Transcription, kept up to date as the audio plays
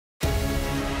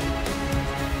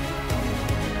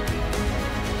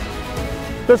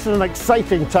This is an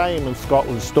exciting time in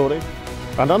Scotland's story,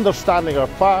 and understanding our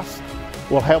past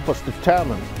will help us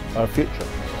determine our future.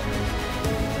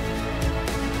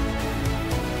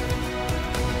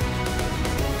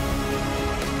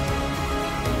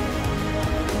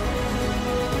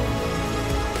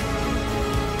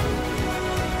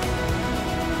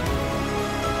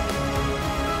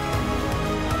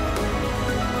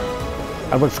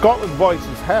 And when Scotland's voice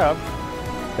is heard,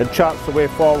 it charts the way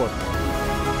forward.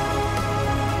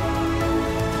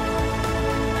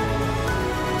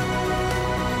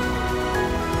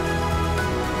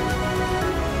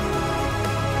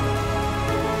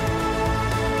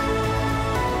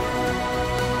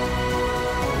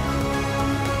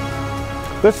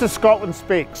 This is Scotland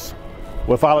Speaks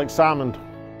with Alex Salmond.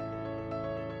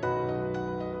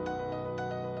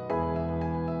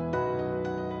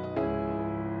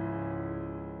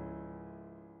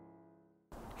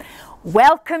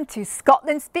 Welcome to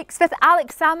Scotland Speaks with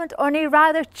Alex Salmond on a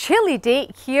rather chilly day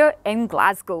here in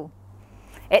Glasgow.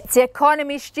 It's the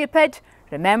economy, stupid.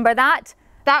 Remember that?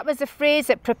 That was the phrase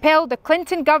that propelled the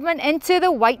Clinton government into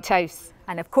the White House.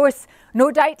 And of course, no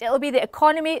doubt it'll be the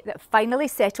economy that finally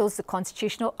settles the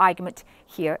constitutional argument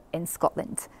here in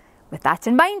Scotland. With that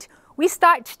in mind, we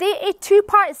start today a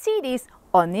two-part series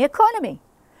on the economy.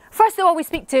 First of all, we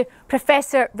speak to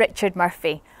Professor Richard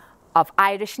Murphy, of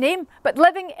Irish name, but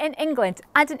living in England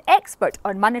and an expert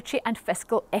on monetary and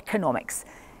fiscal economics.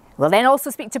 We'll then also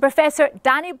speak to Professor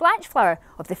Danny Blanchflower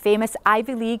of the famous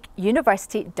Ivy League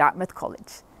University, Dartmouth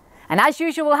College. And as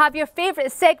usual, we'll have your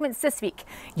favourite segments this week,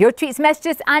 your tweets,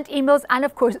 messages and emails, and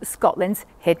of course, Scotland's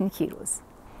hidden heroes.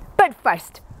 But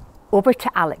first, over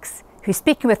to Alex, who's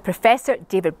speaking with Professor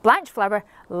David Blanchflower,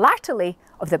 latterly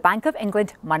of the Bank of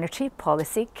England Monetary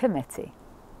Policy Committee.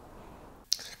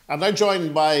 I'm now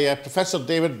joined by Professor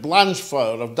David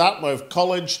Blanchflower of Dartmouth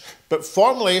College, but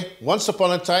formerly, once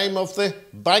upon a time, of the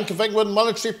Bank of England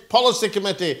Monetary Policy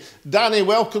Committee. Danny,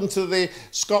 welcome to the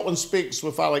Scotland Speaks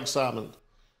with Alex Salmond.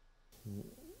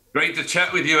 Great to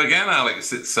chat with you again,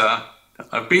 Alex.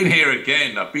 I've been here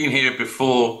again. I've been here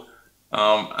before.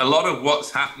 A lot of what's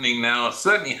happening now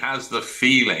certainly has the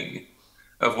feeling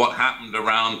of what happened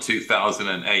around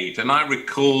 2008. And I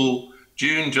recall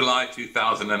June, July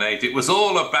 2008, it was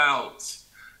all about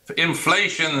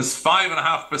inflation's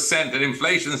 5.5% and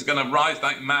inflation's going to rise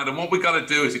like mad. And what we've got to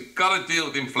do is we've got to deal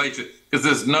with inflation because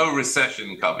there's no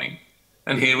recession coming.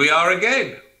 And here we are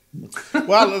again.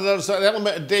 Well, there's an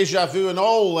element of deja vu in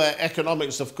all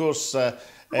economics, of course,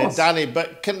 Danny.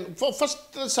 But first,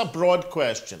 it's a broad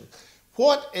question.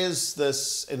 What is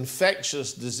this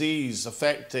infectious disease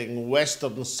affecting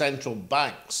Western central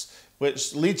banks,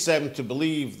 which leads them to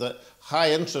believe that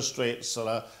high interest rates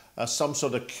are some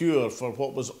sort of cure for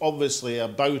what was obviously a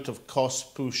bout of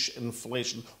cost-push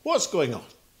inflation? What's going on?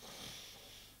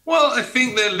 Well, I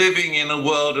think they're living in a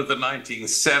world of the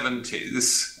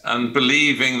 1970s and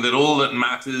believing that all that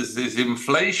matters is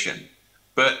inflation.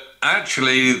 But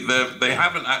actually, they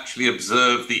haven't actually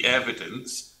observed the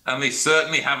evidence, and they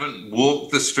certainly haven't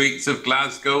walked the streets of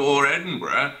Glasgow or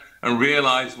Edinburgh and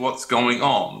realized what's going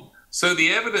on. So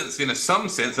the evidence, in some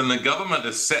sense, and the government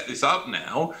has set this up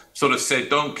now, sort of said,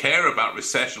 don't care about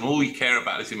recession, all we care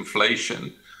about is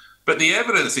inflation. But the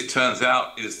evidence, it turns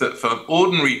out, is that for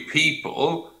ordinary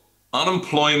people,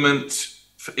 unemployment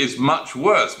is much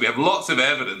worse. We have lots of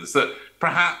evidence that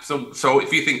perhaps, so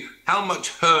if you think, how much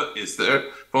hurt is there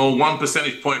from a 1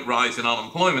 percentage point rise in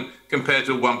unemployment compared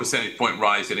to a 1 percentage point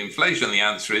rise in inflation? The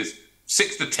answer is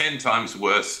 6 to 10 times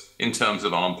worse in terms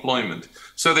of unemployment.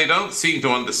 So they don't seem to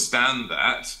understand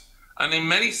that. And in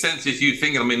many senses, you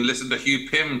think, listen to Hugh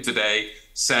Pym today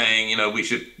saying, we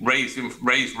should raise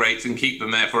rates and keep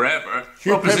them there forever.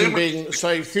 Hugh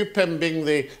Pym being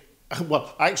the,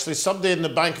 well, actually somebody in the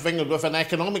Bank of England with an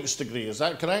economics degree, is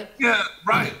that correct? Yeah,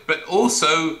 right. But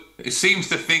also, it seems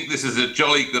to think this is a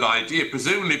jolly good idea,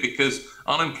 presumably because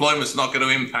unemployment's not going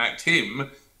to impact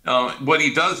him. What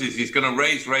he does is he's going to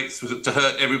raise rates to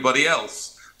hurt everybody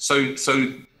else. So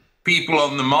people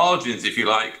on the margins, if you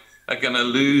like, are going to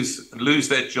lose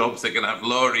their jobs. They're going to have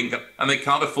lower income, and they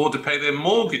can't afford to pay their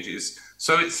mortgages.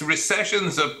 So it's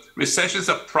recessions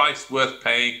are price worth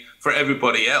paying for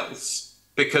everybody else,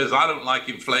 because I don't like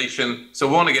inflation, so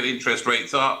I want to get interest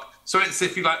rates up. So it's,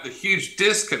 if you like, the huge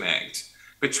disconnect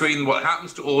between what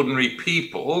happens to ordinary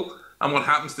people and what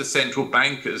happens to central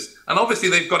bankers. And obviously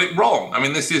they've got it wrong.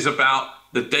 This is about,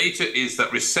 the data is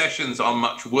that recessions are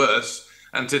much worse.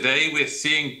 And today we're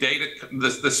seeing data,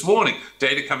 this morning,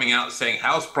 data coming out saying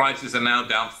house prices are now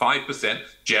down 5%,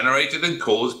 generated and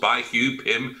caused by Hugh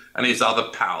Pym and his other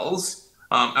pals.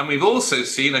 And we've also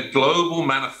seen a global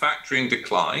manufacturing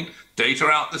decline. data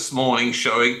out this morning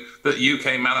showing that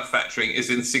UK manufacturing is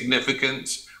in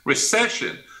significant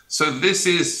recession. So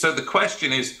the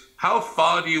question is, how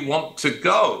far do you want to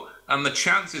go? And the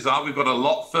chances are we've got a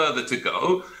lot further to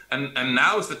go. And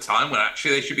now is the time when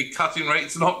actually they should be cutting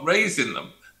rates, not raising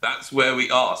them. That's where we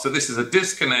are. So this is a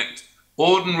disconnect.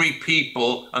 Ordinary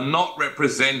people are not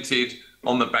represented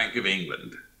on the Bank of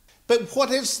England. But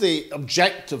what is the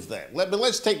objective then?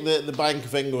 Let's take the Bank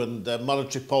of England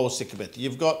Monetary Policy Committee.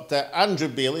 You've got Andrew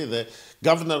Bailey, the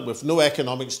governor with no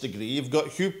economics degree. You've got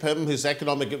Hugh Pym, his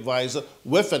economic advisor,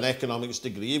 with an economics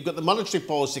degree. You've got the Monetary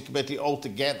Policy Committee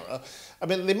altogether. I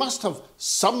mean, they must have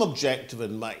some objective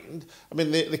in mind. I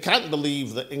mean, they can't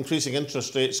believe that increasing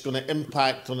interest rates is going to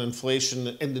impact on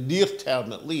inflation in the near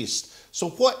term at least. So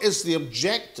what is the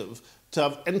objective to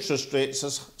have interest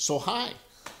rates so high?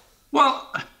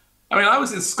 Well, I mean, I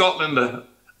was in Scotland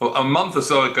a month or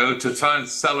so ago to try and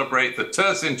celebrate the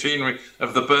tercentenary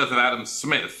of the birth of Adam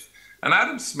Smith. And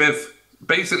Adam Smith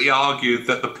basically argued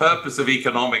that the purpose of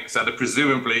economics and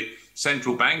presumably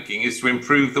central banking is to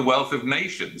improve the wealth of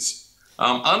nations.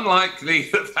 Unlikely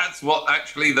that that's what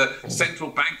actually the central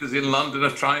bankers in London are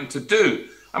trying to do.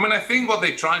 I mean, I think what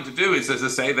they're trying to do is, as I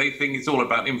say, they think it's all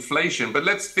about inflation. But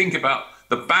let's think about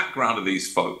the background of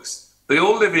these folks. They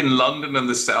all live in London and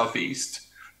the Southeast.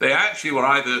 They actually were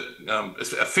either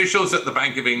officials at the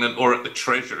Bank of England or at the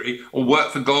Treasury or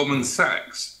worked for Goldman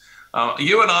Sachs.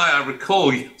 You and I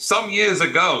recall, some years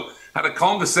ago, had a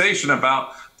conversation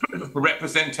about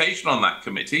representation on that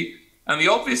committee. And the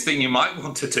obvious thing you might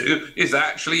want to do is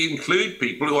actually include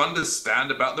people who understand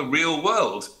about the real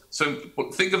world. So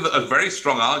think of a very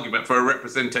strong argument for a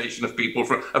representation of people,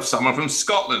 of someone from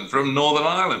Scotland, from Northern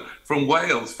Ireland, from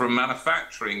Wales, from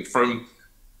manufacturing, from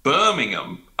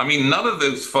Birmingham. I mean, none of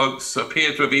those folks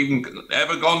appear to have even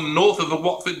ever gone north of the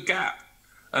Watford Gap.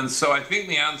 And so I think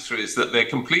the answer is that they're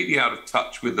completely out of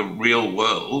touch with the real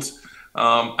world.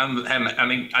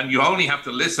 And you only have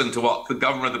to listen to what the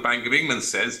governor of the Bank of England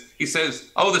says. He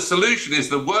says, oh, the solution is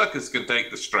the workers can take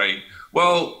the strain.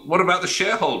 Well, what about the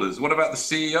shareholders? What about the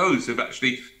CEOs who've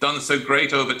actually done so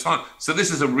great over time? So this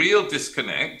is a real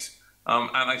disconnect. And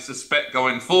I suspect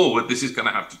going forward, this is going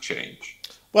to have to change.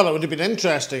 Well, it would have been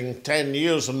interesting 10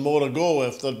 years and more ago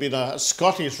if there'd been a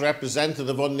Scottish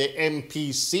representative on the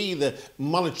MPC, the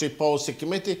Monetary Policy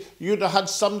Committee. You'd have had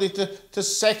somebody to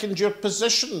second your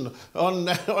position on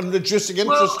reducing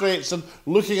interest rates and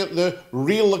looking at the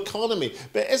real economy.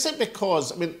 But is it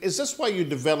because, I mean, is this why you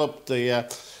developed the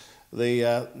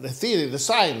theory, the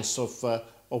science of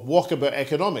walkabout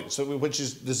economics, which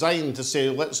is designed to say,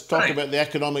 let's talk about the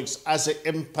economics as it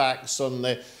impacts on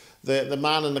the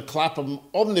man in the Clapham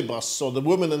omnibus or the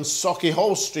woman in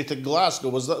Sauchiehall Street in Glasgow?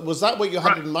 Was that what you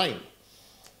had in mind?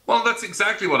 Well, that's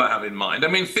exactly what I have in mind. I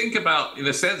mean, think about, in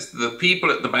a sense, the people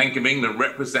at the Bank of England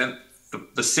represent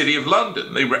the City of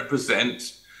London. They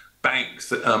represent banks.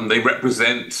 They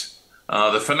represent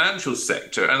the financial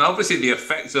sector. And obviously the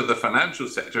effects of the financial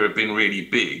sector have been really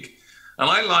big. And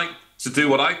I like to do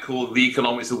what I call the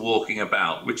economics of walking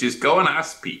about, which is go and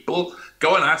ask people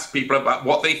about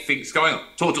what they think is going on.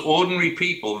 Talk to ordinary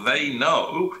people. They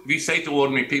know. If you say to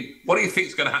ordinary people, what do you think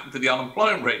is going to happen to the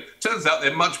unemployment rate? Turns out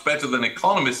they're much better than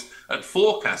economists at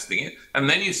forecasting it. And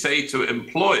then you say to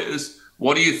employers,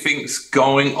 what do you think is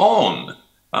going on?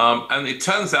 And it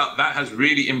turns out that has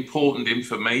really important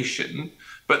information.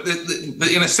 But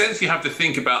in a sense, you have to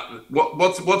think about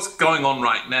what's going on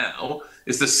right now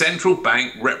is the central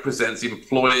bank represents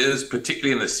employers,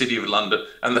 particularly in the City of London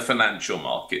and the financial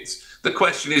markets. The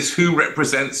question is who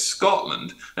represents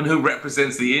Scotland and who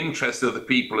represents the interests of the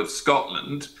people of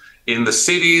Scotland in the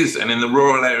cities and in the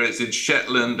rural areas in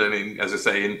Shetland and in, as I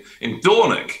say, in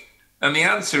Dornoch. And the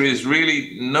answer is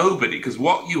really nobody, because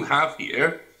what you have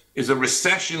here is a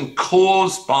recession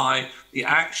caused by the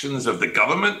actions of the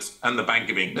government and the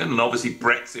Bank of England, and obviously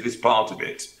Brexit is part of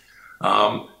it.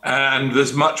 And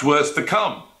there's much worse to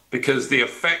come because the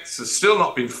effects have still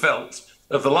not been felt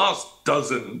of the last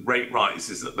dozen rate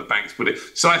rises that the banks put in.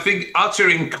 So I think utter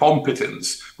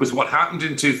incompetence was what happened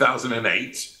in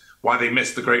 2008, why they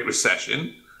missed the Great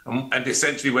Recession, and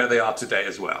essentially where they are today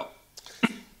as well.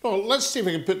 Well, let's see if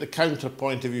we can put the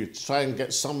counterpoint of view to try and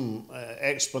get some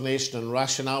explanation and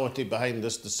rationality behind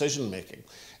this decision-making.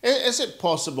 Is it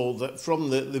possible that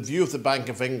from the view of the Bank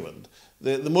of England,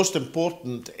 the most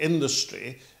important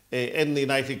industry in the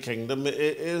United Kingdom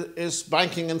is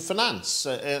banking and finance,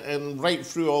 and right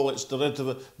through all its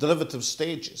derivative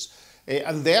stages?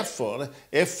 And therefore,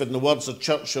 if, in the words of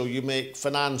Churchill, you make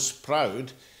finance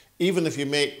proud, even if you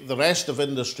make the rest of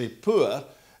industry poor,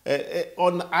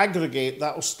 on aggregate,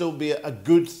 that will still be a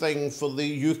good thing for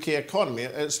the UK economy.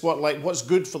 It's what's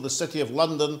good for the City of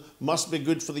London must be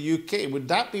good for the UK. Would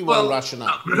that be one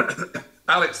rationale?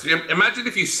 Alex, imagine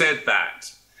if you said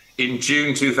that in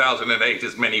June 2008,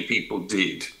 as many people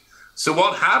did. So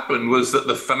what happened was that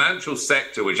the financial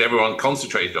sector, which everyone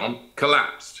concentrated on,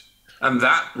 collapsed. And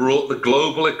that brought the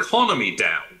global economy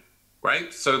down.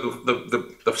 Right, so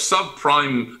the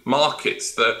subprime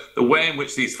markets, the way in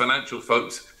which these financial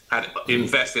folks had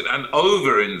invested and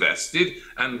over-invested,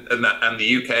 and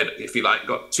the UK had, if you like,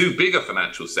 got too big a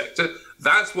financial sector.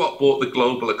 That's what brought the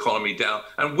global economy down.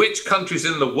 And which countries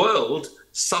in the world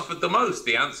suffered the most?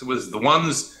 The answer was the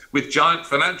ones with giant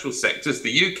financial sectors: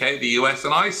 the UK, the US,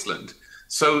 and Iceland.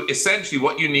 So essentially,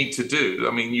 what you need to do,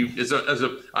 I mean, as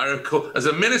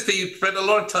a minister, you spent a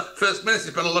lot of time. First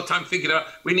minister spent a lot of time thinking about.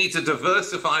 We need to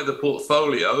diversify the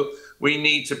portfolio. We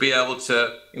need to be able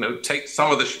to, take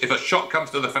some of the. If a shock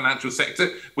comes to the financial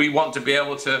sector, we want to be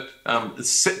able to have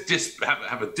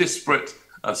a disparate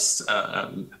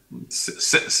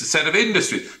set of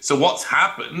industries. So what's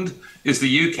happened is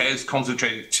the UK has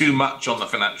concentrated too much on the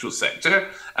financial sector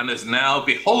and is now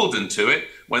beholden to it.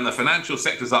 When the financial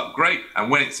sector's up, great, and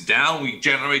when it's down, we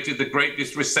generated the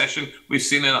greatest recession we've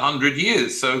seen in 100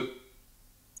 years. So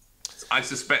I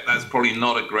suspect that's probably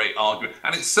not a great argument,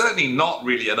 and it's certainly not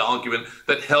really an argument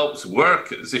that helps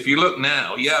workers. If you look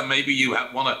now, yeah, maybe you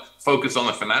want to focus on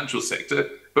the financial sector,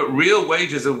 but real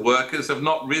wages of workers have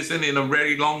not risen in a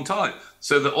very long time.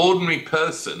 So the ordinary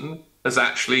person has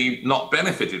actually not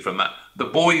benefited from that. The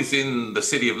boys in the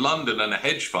City of London and a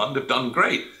hedge fund have done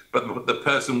great, but the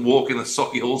person walking the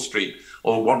Sauchiehall Street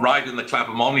or riding the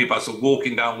Clapham omnibus or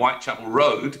walking down Whitechapel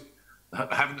Road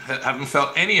haven't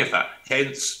felt any of that.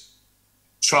 Hence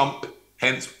Trump,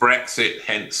 hence Brexit,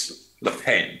 hence Le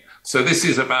Pen. So this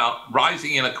is about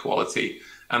rising inequality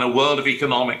and a world of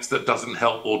economics that doesn't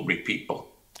help ordinary people.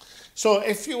 So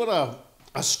if you were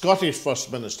a Scottish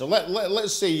First Minister,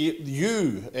 let's say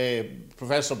you,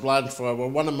 Professor Blanford, were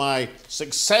one of my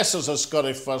successors as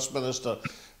Scottish First Minister,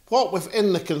 what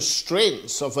within the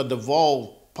constraints of a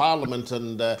devolved Parliament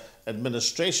and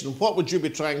administration, what would you be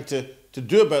trying to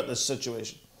do about this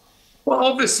situation? Well,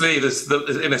 obviously,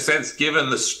 in a sense, given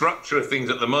the structure of things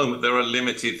at the moment, there are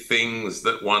limited things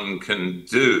that one can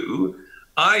do.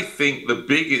 I think the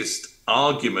biggest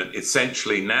argument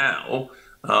essentially now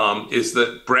is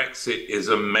that Brexit is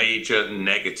a major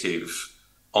negative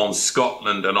on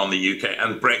Scotland and on the UK,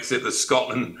 and Brexit that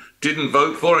Scotland didn't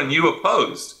vote for and you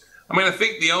opposed. I mean, I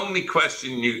think the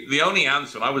only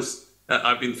answer, and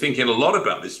I've been thinking a lot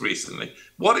about this recently,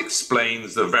 what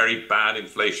explains the very bad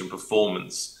inflation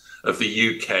performance of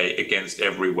the UK against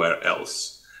everywhere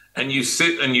else? And you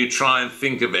sit and you try and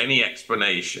think of any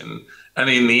explanation, and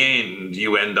in the end,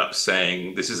 you end up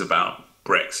saying, this is about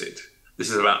Brexit. This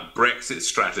is about Brexit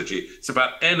strategy. It's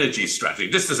about energy strategy.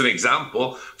 Just as an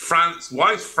example,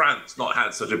 why has France not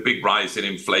had such a big rise in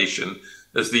inflation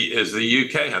as the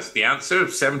UK has? The answer: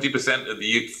 70%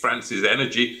 of France's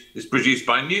energy is produced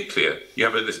by nuclear. You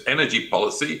have this energy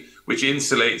policy which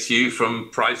insulates you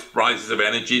from price rises of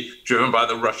energy driven by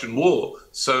the Russian war.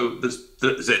 So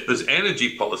there's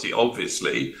energy policy,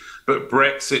 obviously, but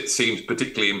Brexit seems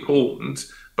particularly important.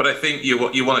 But I think you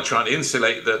want to try and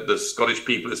insulate the Scottish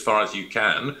people as far as you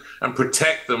can and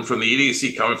protect them from the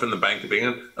idiocy coming from the Bank of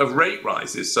England of rate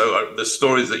rises. So the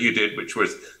stories that you did, which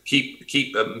was keep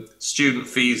student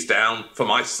fees down for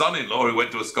my son-in-law who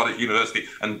went to a Scottish university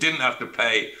and didn't have to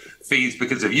pay fees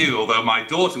because of you, although my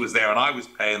daughter was there and I was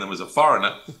paying them as a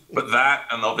foreigner. But that,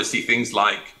 and obviously things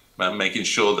like making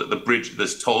sure that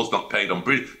there's tolls not paid on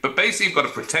bridge. But basically you've got to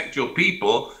protect your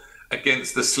people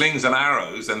against the slings and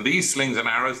arrows, and these slings and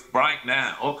arrows right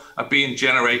now are being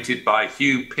generated by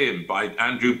Hugh Pym, by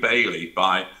Andrew Bailey,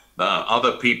 by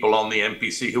other people on the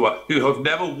MPC who have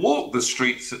never walked the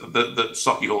streets, the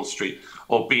Sauchiehall Street,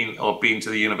 or been to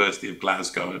the University of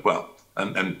Glasgow as well,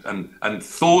 and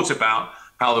thought about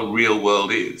how the real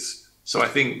world is. So I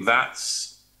think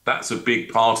that's a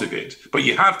big part of it. But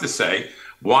you have to say,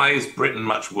 why is Britain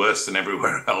much worse than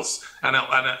everywhere else? And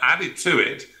added to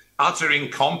it, utter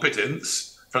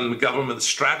incompetence from the government's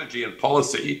strategy and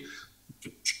policy.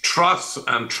 Trust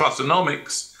and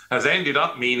trustonomics has ended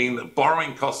up meaning that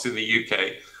borrowing costs in the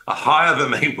UK are higher than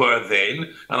they were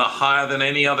then and are higher than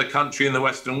any other country in the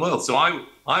Western world. So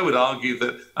I would argue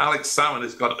that Alex Salmond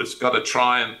has got to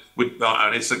try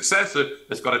and his successor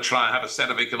has got to try and have a set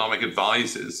of economic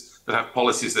advisors that have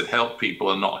policies that help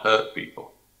people and not hurt people.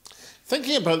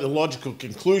 Thinking about the logical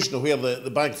conclusion of where the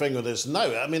Bank of England is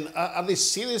now, I mean, are they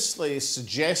seriously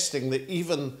suggesting that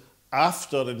even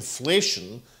after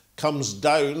inflation, comes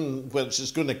down, which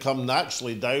is going to come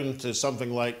naturally down to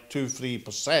something like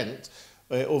 2-3%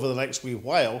 over the next wee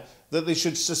while, that they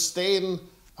should sustain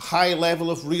a high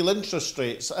level of real interest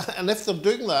rates. And if they're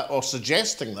doing that or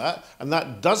suggesting that, and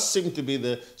that does seem to be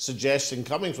the suggestion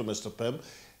coming from Mr. Pym,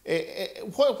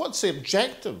 what's the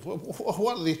objective?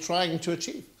 What are they trying to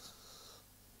achieve?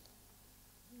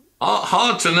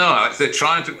 Hard to know, Alex. They're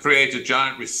trying to create a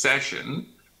giant recession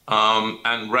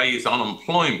and raise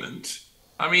unemployment.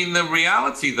 I mean, the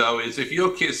reality, though, is if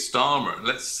you're Keir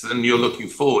Starmer and you're looking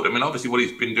forward, I mean, obviously what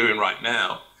he's been doing right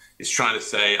now is trying to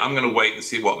say, I'm going to wait and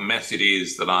see what mess it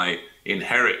is that I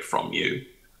inherit from you.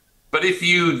 But if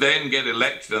you then get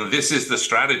elected, and this is the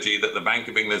strategy that the Bank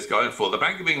of England is going for, the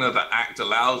Bank of England Act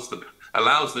allows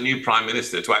the new Prime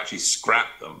Minister to actually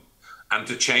scrap them and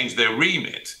to change their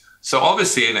remit. So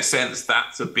obviously, in a sense,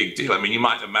 that's a big deal. I mean, you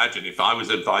might imagine if I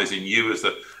was advising you as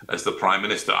the Prime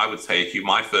Minister, I would say to you,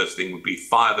 my first thing would be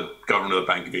fire the Governor of the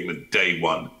Bank of England day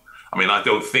one. I mean, I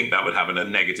don't think that would have a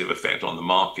negative effect on the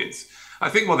markets. I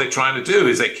think what they're trying to do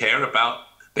is they care about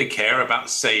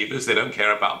savers, they don't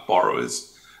care about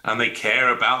borrowers, and they care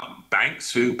about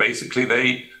banks who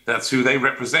basically that's who they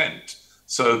represent.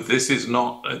 So this is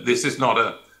not a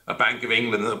Bank of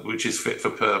England which is fit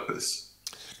for purpose.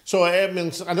 So it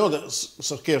means, I know that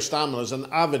Sir Keir Starmer is an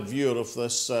avid viewer of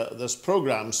this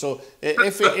programme. So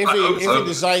if he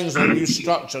designs a new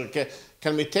structure,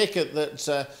 can we take it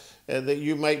that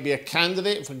you might be a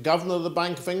candidate for Governor of the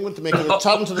Bank of England, to make a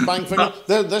return to the Bank of England?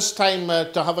 This time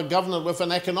to have a governor with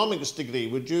an economics degree.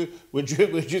 Would you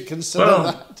consider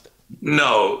that?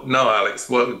 No, Alex.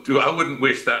 Well, I wouldn't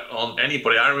wish that on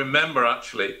anybody. I remember I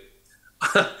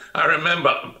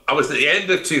was at the end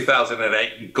of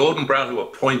 2008, and Gordon Brown, who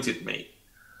appointed me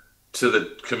to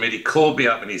the committee, called me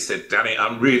up and he said, Danny,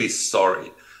 I'm really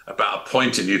sorry about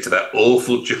appointing you to that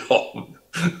awful job.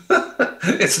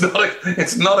 It's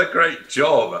not a great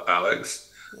job,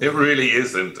 Alex. It really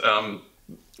isn't.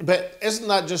 But isn't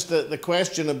that just the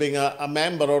question of being a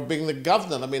member or being the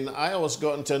governor? I mean, I always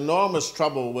got into enormous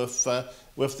trouble with the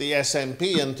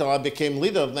SNP until I became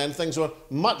leader, and then things were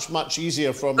much, much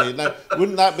easier for me. Now,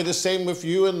 wouldn't that be the same with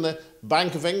you and the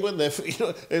Bank of England? If,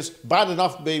 it's bad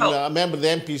enough being a member of the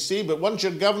MPC, but once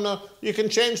you're governor, you can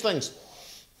change things.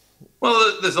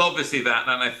 Well, there's obviously that,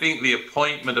 and I think the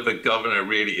appointment of a governor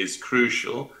really is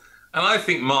crucial. And I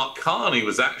think Mark Carney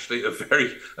was actually a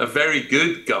very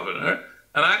good governor.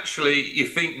 And actually, you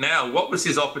think now, what was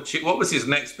his opportunity? What was his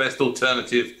next best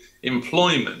alternative?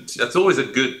 Employment. That's always a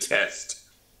good test.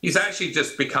 He's actually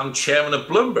just become chairman of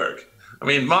Bloomberg. I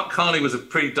mean, Mark Carney was a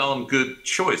pretty darn good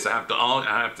choice, I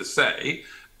have to say,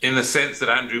 in the sense that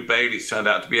Andrew Bailey's turned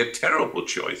out to be a terrible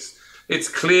choice. It's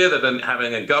clear that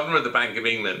having a governor of the Bank of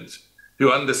England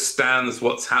who understands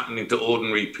what's happening to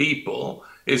ordinary people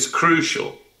is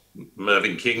crucial.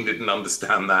 Mervyn King didn't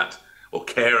understand that or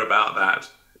care about that.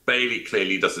 Bailey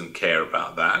clearly doesn't care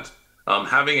about that.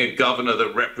 Having a governor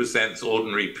that represents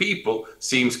ordinary people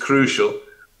seems crucial.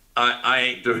 I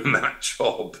ain't doing that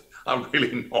job. I'm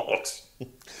really not.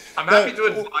 I'm happy to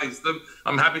advise them.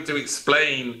 I'm happy to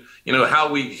explain,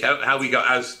 how we go,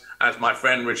 as my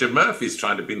friend Richard Murphy's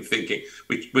trying to be thinking.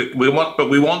 We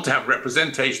want to have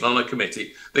representation on a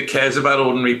committee that cares about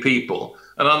ordinary people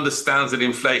and understands that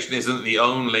inflation isn't the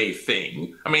only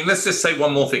thing. I mean, let's just say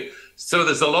one more thing. So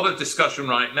there's a lot of discussion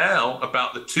right now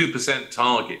about the 2%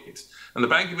 target. And the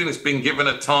Bank of England has been given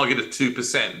a target of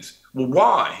 2%. Well,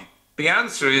 why? The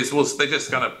answer is, well, they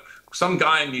just some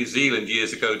guy in New Zealand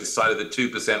years ago decided that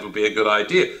 2% would be a good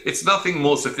idea. It's nothing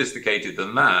more sophisticated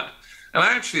than that. And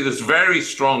actually, there's very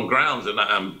strong grounds,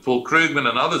 and Paul Krugman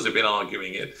and others have been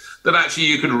arguing it, that actually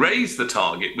you could raise the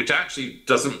target, which actually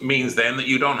doesn't mean then that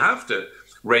you don't have to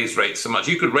raise rates so much.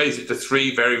 You could raise it to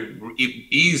 3 very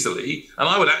easily. And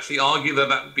I would actually argue that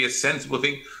that would be a sensible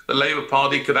thing the Labour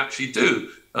Party could actually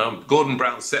do. Gordon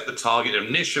Brown set the target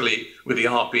initially with the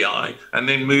RPI and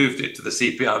then moved it to the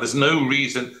CPI. There's no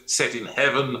reason set in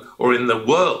heaven or in the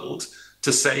world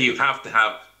to say you have to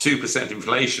have 2%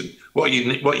 inflation. What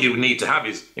you need to have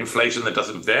is inflation that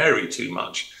doesn't vary too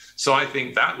much. So I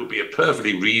think that would be a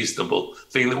perfectly reasonable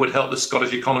thing that would help the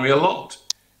Scottish economy a lot.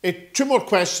 2 more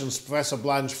questions, Professor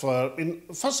Blanchflower.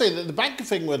 Firstly, the Bank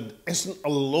of England isn't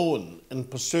alone in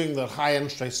pursuing their high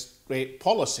interest rate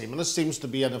policy. I mean, this seems to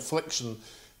be an affliction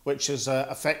which is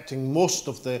affecting most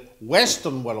of the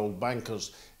Western world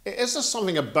bankers. Is there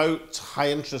something about high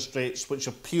interest rates which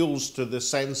appeals to the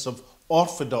sense of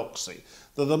orthodoxy,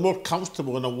 that they're more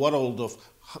comfortable in a world of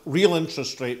real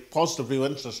interest rate, positive real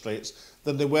interest rates,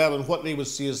 than they were in what they would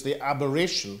see as the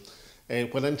aberration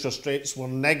when interest rates were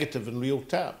negative in real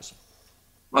terms?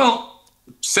 Well,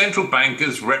 central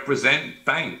bankers represent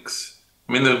banks.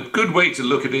 I mean, the good way to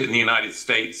look at it in the United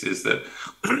States is that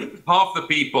half the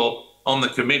people on the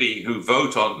committee who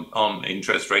vote on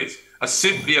interest rates are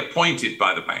simply appointed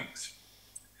by the banks.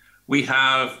 We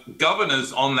have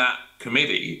governors on that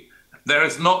committee. There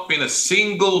has not been a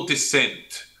single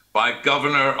dissent by a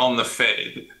governor on the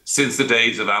Fed since the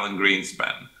days of Alan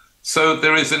Greenspan. So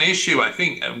there is an issue, I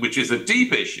think, which is a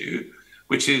deep issue,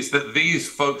 which is that these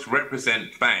folks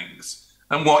represent banks.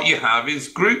 And what you have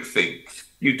is groupthink.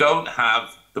 You don't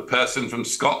have the person from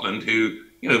Scotland who,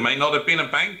 may not have been a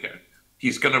banker.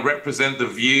 He's going to represent the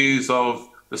views of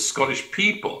the Scottish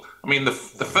people. I mean, the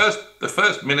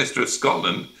first minister of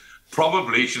Scotland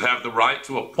probably should have the right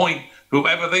to appoint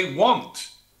whoever they want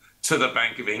to the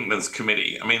Bank of England's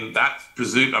committee. I mean,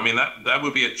 that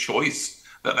would be a choice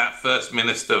that first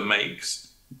minister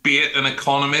makes, be it an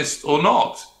economist or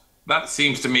not. That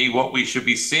seems to me what we should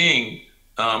be seeing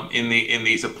in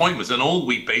these appointments. And all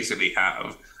we basically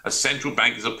have, a central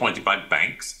bank is appointed by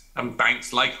banks, and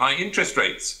banks like high interest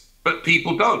rates, but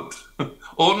people don't.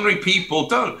 Ordinary people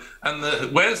don't.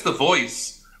 And where's the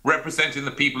voice representing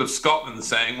the people of Scotland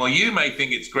saying, well, you may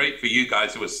think it's great for you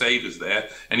guys who are savers there,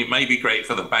 and it may be great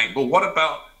for the bank, but what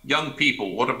about young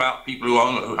people? What about people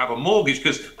who have a mortgage?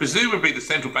 Because presumably the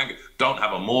central bank don't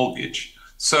have a mortgage.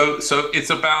 So it's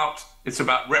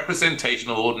about representation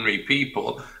of ordinary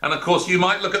people. And of course, you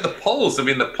might look at the polls. I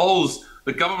mean,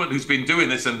 the government who's been doing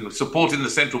this and supporting the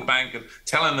central bank and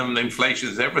telling them inflation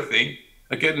is everything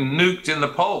are getting nuked in the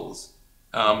polls.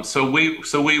 So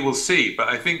we will see. But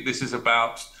I think this is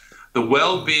about the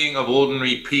well-being of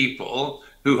ordinary people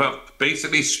who have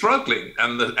basically struggling.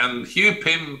 And Hugh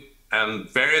Pym and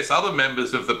various other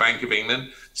members of the Bank of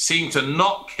England seem to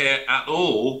not care at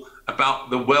all about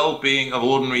the well-being of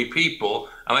ordinary people.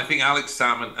 And I think Alex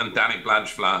Salmond and Danny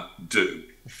Blanchflower do.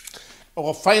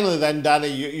 Well, finally then, Danny,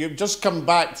 you've just come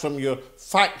back from your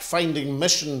fact-finding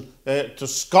mission to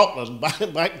Scotland,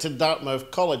 back to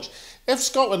Dartmouth College. If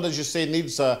Scotland, as you say,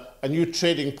 needs a new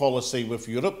trading policy with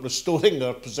Europe, restoring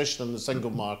our position in the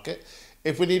single market,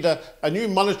 if we need a new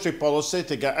monetary policy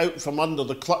to get out from under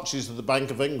the clutches of the Bank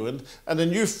of England, and a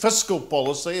new fiscal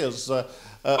policy, as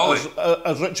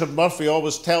Richard Murphy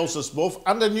always tells us both,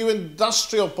 and a new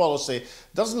industrial policy,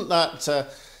 doesn't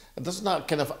that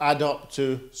kind of add up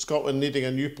to Scotland needing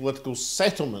a new political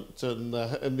settlement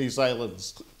in these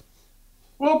islands?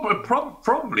 Well, it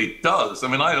probably does. I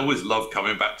mean, I always love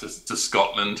coming back to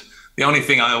Scotland. The only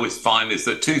thing I always find is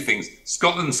that two things.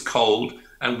 Scotland's cold,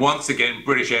 and once again,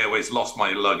 British Airways lost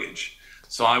my luggage.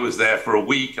 So I was there for a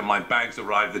week, and my bags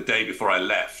arrived the day before I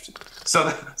left.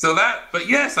 But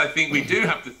yes, I think we do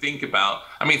have to think about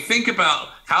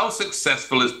how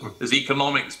successful has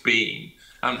economics been,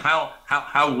 and how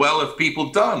well have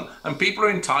people done? And people are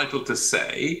entitled to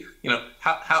say,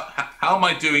 how am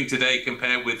I doing today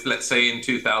compared with, let's say, in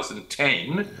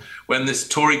 2010, when this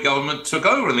Tory government took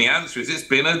over? And the answer is it's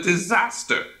been a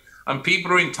disaster. And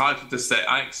people are entitled to say,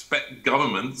 I expect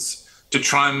governments to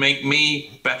try and make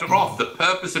me better off. The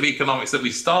purpose of economics that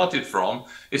we started from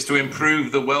is to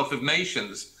improve the wealth of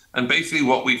nations. And basically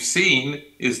what we've seen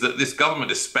is that this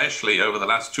government, especially over the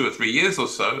last 2 or 3 years or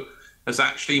so, has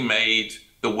actually made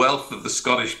the wealth of the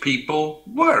Scottish people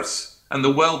worse, and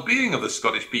the well-being of the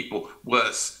Scottish people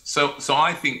worse. So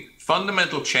I think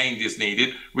fundamental change is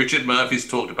needed. Richard Murphy's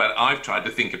talked about it. I've tried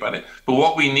to think about it. But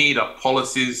what we need are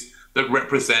policies that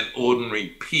represent ordinary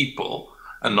people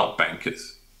and not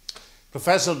bankers.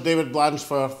 Professor David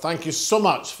Blanchflower, thank you so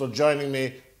much for joining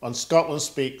me on Scotland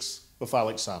Speaks with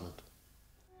Alex Salmond.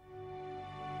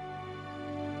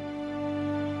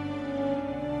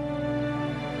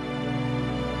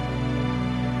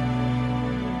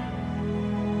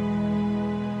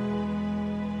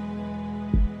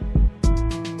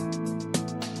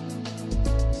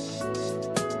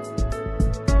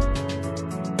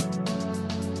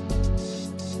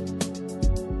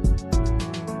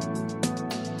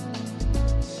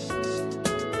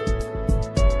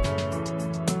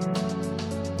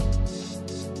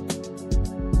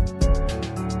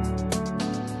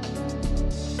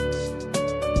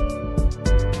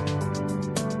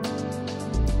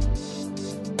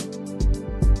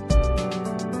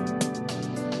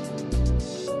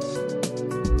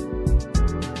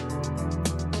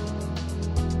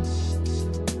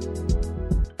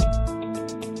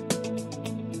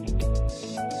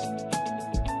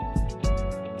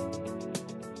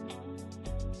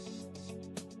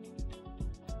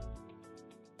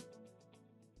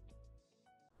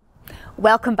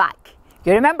 Welcome back.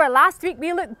 You remember last week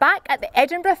we looked back at the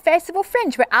Edinburgh Festival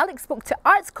Fringe, where Alex spoke to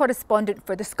arts correspondent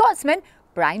for The Scotsman,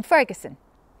 Brian Ferguson.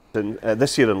 And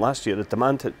this year and last year, the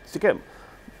demand to get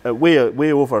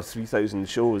way over 3,000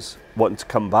 shows wanting to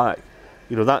come back.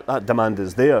 You know, that demand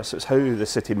is there, so it's how the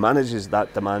city manages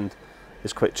that demand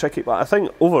is quite tricky. But I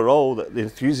think overall that the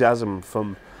enthusiasm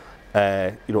from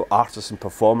you know, artists and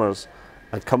performers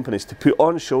and companies to put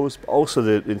on shows, but also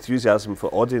the enthusiasm for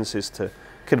audiences to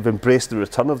kind of embrace the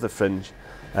return of the Fringe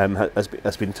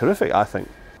has been terrific, I think.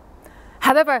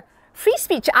 However, free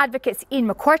speech advocates Ian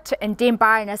McQuarter and Dame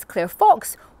Baroness Claire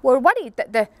Fox were worried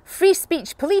that the free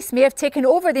speech police may have taken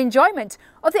over the enjoyment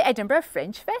of the Edinburgh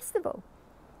Fringe Festival.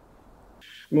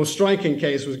 The most striking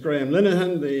case was Graham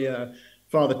Linehan, the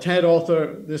Father Ted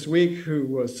author this week, who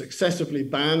was successively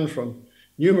banned from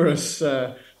numerous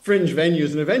fringe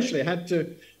venues and eventually had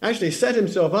to actually set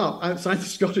himself up outside the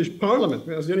Scottish Parliament.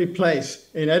 It was the only place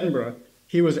in Edinburgh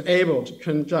he was able to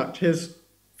conduct his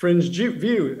fringe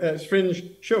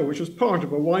show, which was part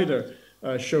of a wider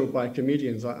show by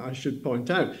comedians, I should point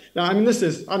out. Now, I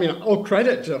mean, all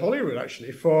credit to Holyrood,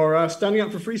 actually, for standing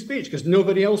up for free speech, because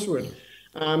nobody else would.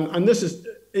 And this is,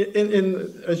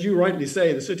 as you rightly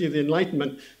say, the city of the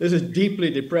Enlightenment, this is deeply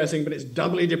depressing, but it's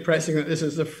doubly depressing that this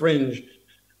is the Fringe.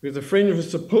 Because the Fringe was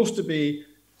supposed to be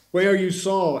where you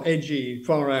saw edgy,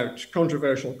 far-out,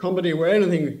 controversial comedy, where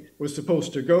anything was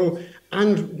supposed to go,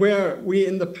 and where we,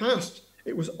 in the past,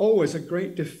 it was always a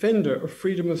great defender of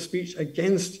freedom of speech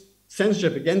against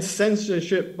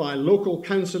censorship by local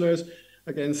councillors,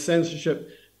 against censorship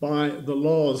by the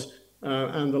laws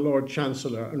and the Lord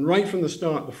Chancellor. And right from the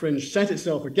start, the Fringe set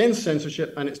itself against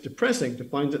censorship, and it's depressing to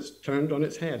find it's turned on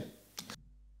its head.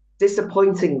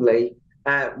 Disappointingly,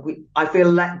 I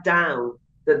feel let down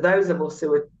that those of us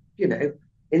who are, you know,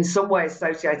 in some way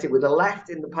associated with the left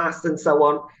in the past and so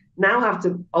on, now have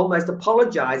to almost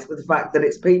apologise for the fact that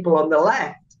it's people on the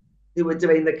left who are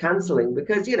doing the cancelling,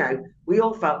 because, you know, we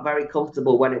all felt very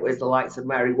comfortable when it was the likes of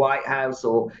Mary Whitehouse,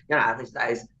 or, you know,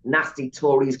 those nasty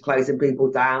Tories closing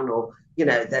people down, or, you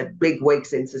know, the big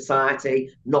wigs in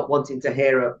society not wanting to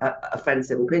hear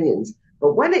offensive opinions.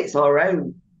 But when it's our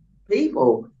own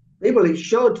people who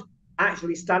should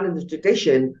actually stand in the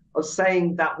tradition of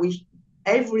saying that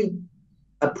every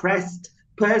oppressed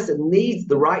person needs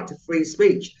the right to free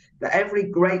speech, that every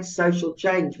great social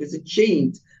change was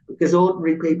achieved because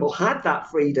ordinary people had that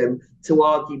freedom to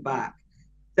argue back,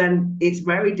 then it's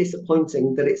very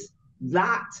disappointing that it's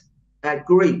that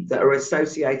group that are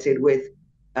associated with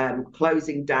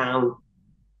closing down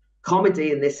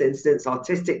comedy in this instance,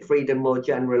 artistic freedom more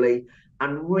generally,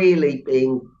 and really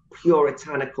being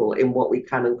puritanical in what we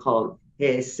can and can't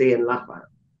hear, see and laugh at.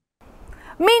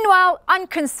 Meanwhile,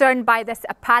 unconcerned by this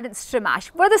apparent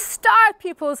stramash were the star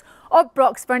pupils of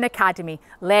Broxburn Academy,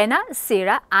 Lena,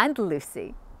 Sarah and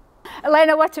Lucy.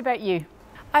 Lena, what about you?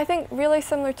 I think really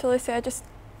similar to Lucy,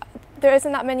 there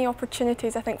isn't that many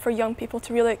opportunities, I think, for young people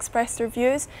to really express their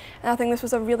views, and I think this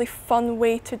was a really fun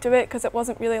way to do it, because it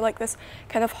wasn't really like this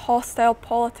kind of hostile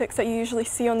politics that you usually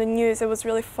see on the news. It was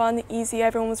really fun, easy,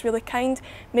 everyone was really kind,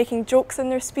 making jokes in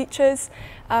their speeches.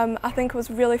 I think it was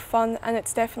really fun, and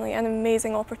it's definitely an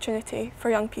amazing opportunity for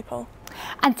young people.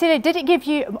 And Sarah, did it give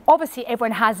you, obviously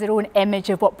everyone has their own image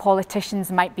of what politicians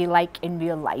might be like in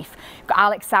real life. You've got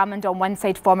Alex Salmond on one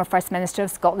side, former First Minister of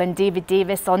Scotland, David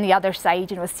Davis on the other side,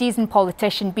 you know, a seasoned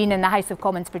politician, been in the House of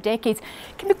Commons for decades.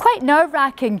 It can be quite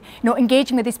nerve-wracking, you know,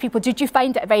 engaging with these people. Did you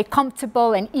find it a very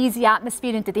comfortable and easy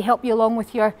atmosphere, and did they help you along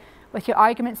with your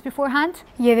arguments beforehand?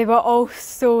 Yeah, they were all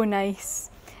so nice.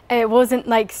 It wasn't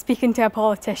like speaking to a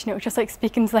politician, it was just like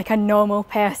speaking to like a normal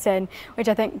person, which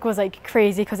I think was like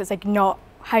crazy, because it's like not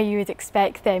how you would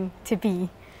expect them to be.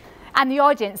 And the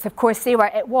audience, of course,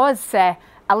 it was a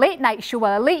late night show,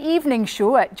 well, a late evening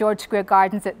show at George Square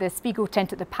Gardens at the Spiegel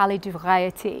tent at the Palais de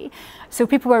Variété. So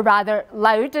people were rather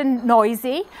loud and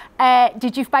noisy.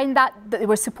 Did you find that they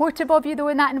were supportive of you though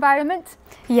in that environment?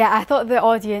 Yeah, I thought the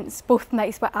audience both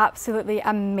nights were absolutely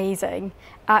amazing.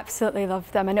 Absolutely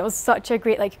loved them, and it was such a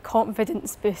great like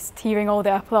confidence boost hearing all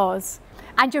the applause.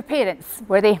 And your parents,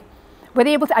 were they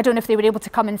able to, I don't know if they were able to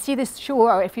come and see this show,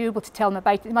 or if you were able to tell them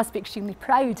about it. They must be extremely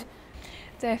proud.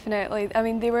 Definitely. I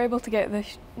mean, they were able to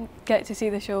get to see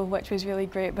the show, which was really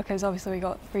great, because obviously we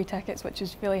got free tickets, which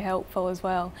was really helpful as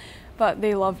well. But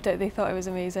they loved it, they thought it was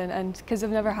amazing, and because they've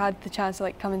never had the chance to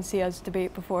like come and see us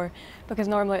debate before, because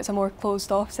normally it's a more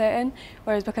closed off setting,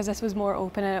 whereas because this was more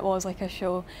open and it was like a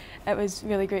show, it was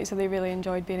really great, so they really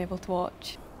enjoyed being able to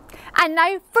watch. And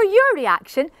now for your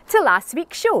reaction to last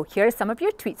week's show. Here are some of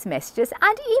your tweets, messages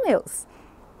and emails.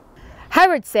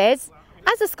 Howard says,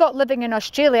 as a Scot living in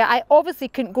Australia, I obviously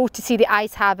couldn't go to see The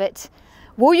Eyes Have It.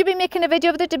 Will you be making a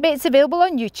video of the debates available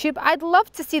on YouTube? I'd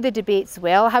love to see the debates.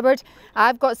 Well, Howard,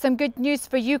 I've got some good news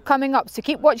for you coming up, so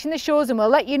keep watching the shows and we'll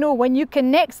let you know when you can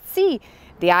next see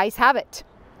The Eyes Have It.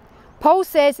 Paul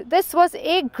says this was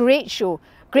a great show.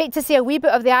 Great to see a wee bit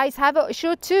of the Eyes Have It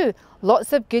show too.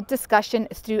 Lots of good discussion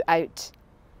throughout.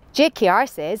 JKR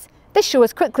says, this show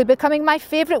is quickly becoming my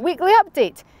favourite weekly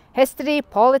update. History,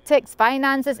 politics,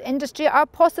 finances, industry, our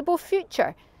possible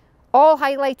future. All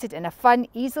highlighted in a fun,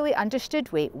 easily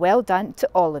understood way. Well done to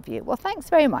all of you. Well, thanks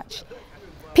very much.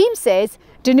 Peem says,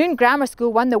 Dunoon Grammar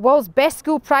School won the world's best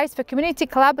school prize for community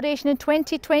collaboration in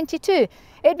 2022.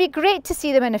 It'd be great to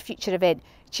see them in a future event.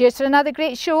 Cheers for another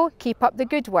great show. Keep up the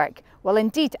good work. Well,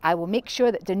 indeed, I will make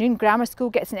sure that Dunoon Grammar School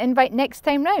gets an invite next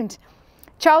time round.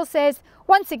 Charles says,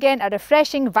 once again, a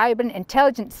refreshing, vibrant,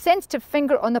 intelligent, sensitive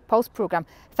finger on the pulse programme.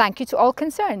 Thank you to all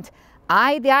concerned.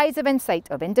 I, the eyes of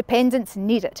insight, of independence,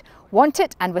 need it, want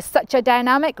it, and with such a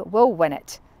dynamic, will win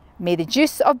it. May the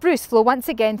juice of Bruce flow once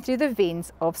again through the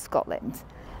veins of Scotland.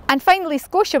 And finally,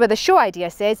 Scotia with a show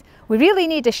idea says, we really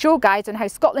need a show, guys, on how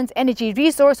Scotland's energy,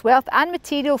 resource, wealth and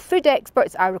material food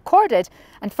exports are recorded,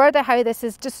 and further how this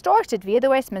is distorted via the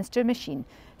Westminster machine.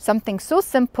 Something so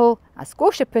simple, as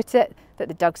Scotia put it, that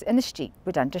the Dougs in the street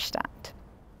would understand.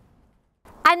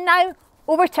 And now,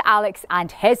 over to Alex and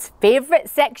his favourite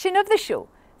section of the show,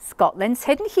 Scotland's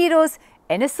Hidden Heroes,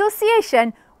 in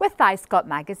association with iScot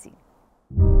magazine.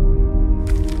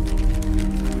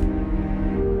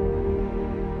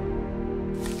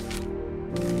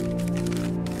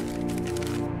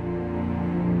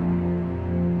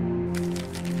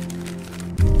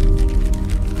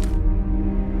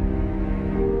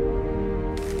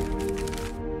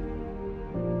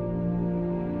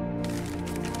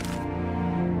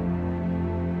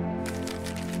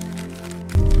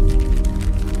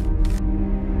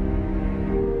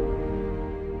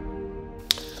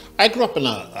 I grew up in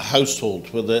a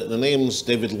household where the names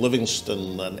David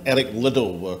Livingstone and Eric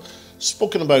Liddell were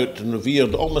spoken about and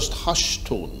revered, almost hushed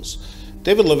tones.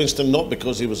 David Livingstone not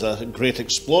because he was a great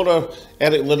explorer,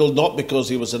 Eric Liddell not because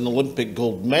he was an Olympic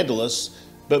gold medalist,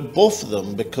 but both of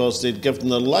them because they'd given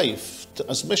their life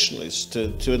as missionaries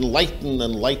to enlighten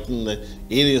the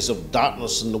areas of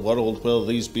darkness in the world, whether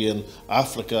these be in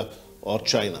Africa or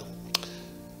China.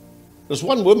 There's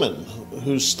one woman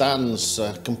who stands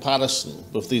comparison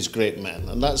with these great men,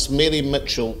 and that's Mary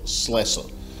Mitchell Slessor.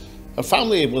 Her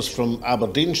family was from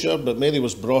Aberdeenshire, but Mary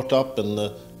was brought up in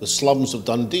the slums of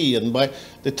Dundee, and by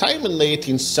the time in the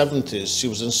 1870s she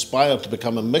was inspired to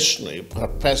become a missionary. Her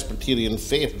Presbyterian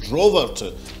faith drove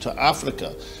her to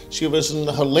Africa. She was in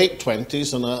her late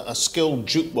 20s and a skilled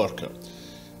jute worker.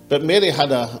 But Mary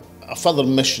had a further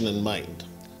mission in mind.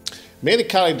 Mary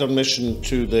carried her mission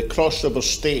to the Cross River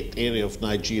State area of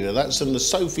Nigeria. That's in the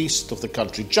southeast of the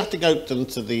country, jutting out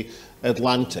into the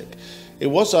Atlantic. It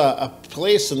was a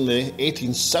place in the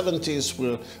 1870s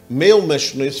where male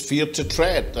missionaries feared to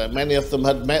tread. Many of them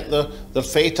had met their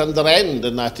fate and their end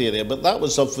in that area, but that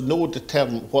was of no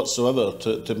deterrent whatsoever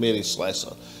to Mary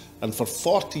Slessor. And for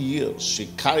 40 years she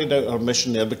carried out her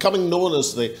mission there, becoming known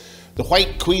as the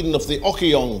White Queen of the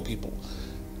Okiong people.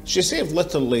 She saved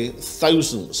literally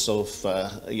thousands of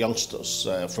youngsters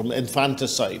from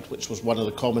infanticide, which was one of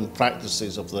the common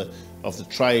practices of the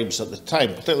tribes at the time,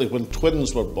 particularly when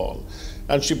twins were born.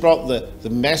 And she brought the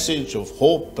message of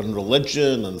hope and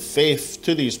religion and faith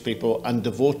to these people and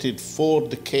devoted 4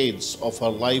 decades of her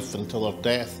life until her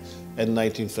death in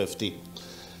 1915.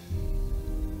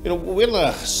 You know, we're in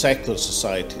a secular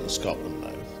society in Scotland now.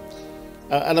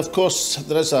 And of course,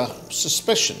 there is a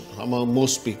suspicion among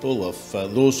most people of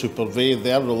those who purvey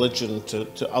their religion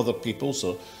to other people's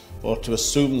or to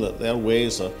assume that their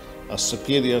ways are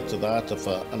superior to that of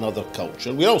another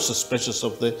culture. We're all suspicious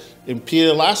of the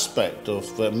imperial aspect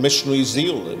of missionary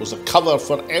zeal. It was a cover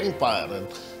for empire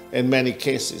in many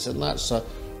cases, and that's a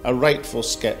rightful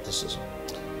scepticism.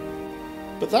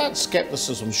 But that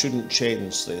scepticism shouldn't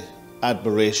change the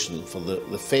admiration for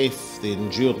the faith, the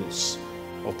endurance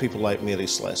of people like Mary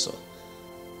Slessor.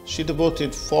 She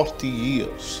devoted 40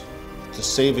 years to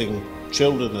saving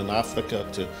children in Africa,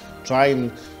 to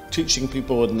trying teaching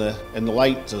people in the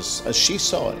light as she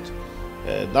saw it.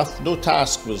 No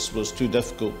task was too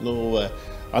difficult, no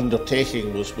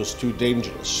undertaking was too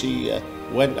dangerous. She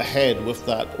went ahead with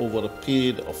that over a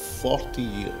period of 40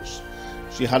 years.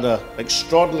 She had an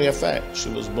extraordinary effect. She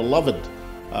was beloved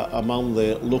among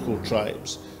the local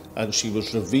tribes, and she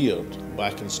was revered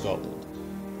back in Scotland,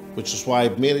 which is why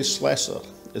Mary Slessor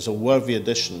is a worthy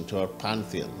addition to our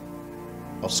pantheon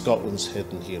of Scotland's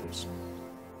hidden heroes.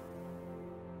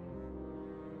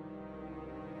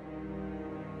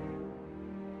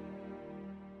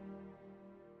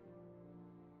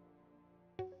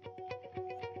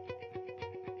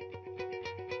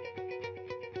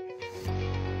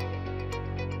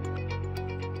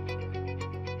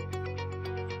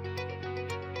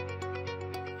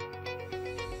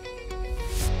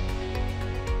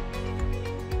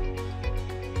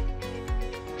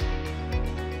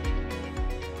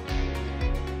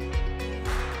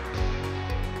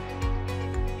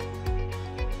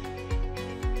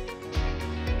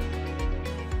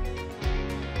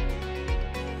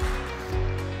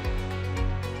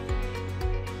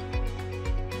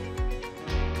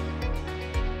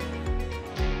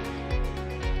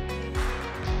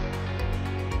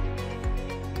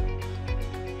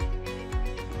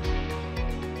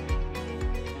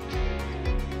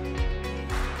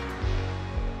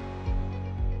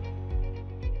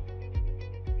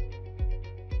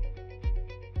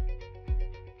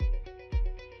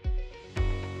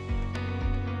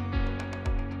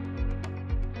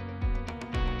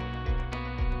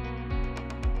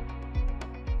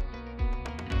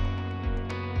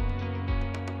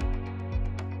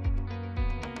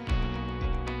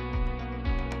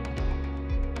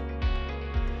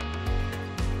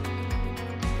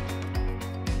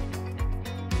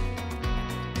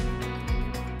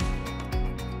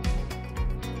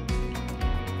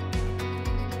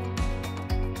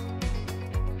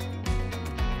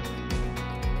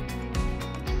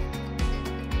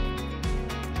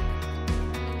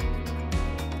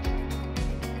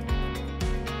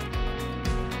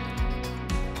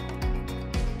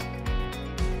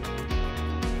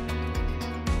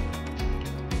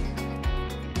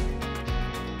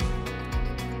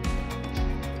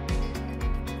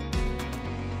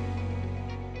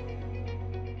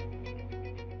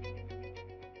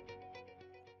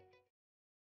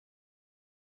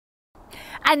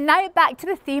 And now back to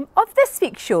the theme of this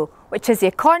week's show, which is the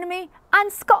economy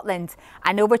and Scotland.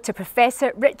 And over to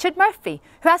Professor Richard Murphy,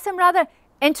 who has some rather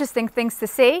interesting things to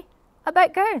say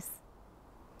about girls.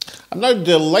 I'm now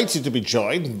delighted to be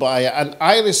joined by an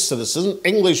Irish citizen,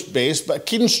 English-based, but a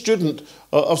keen student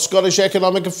of Scottish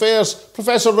economic affairs,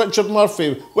 Professor Richard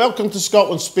Murphy. Welcome to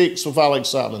Scotland Speaks with Alex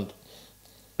Salmond.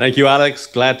 Thank you, Alex.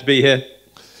 Glad to be here.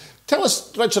 Tell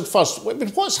us, Richard, first,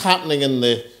 what's happening in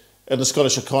the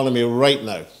Scottish economy right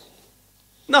now?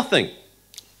 Nothing.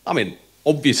 I mean,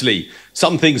 obviously,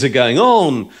 some things are going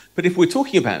on, but if we're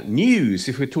talking about news,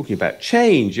 if we're talking about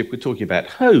change, if we're talking about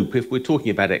hope, if we're talking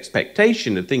about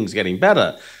expectation of things getting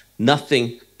better,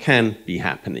 nothing can be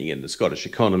happening in the Scottish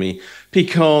economy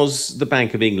because the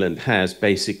Bank of England has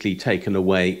basically taken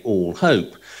away all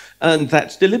hope. And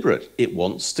that's deliberate. It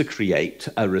wants to create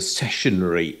a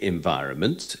recessionary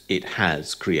environment. It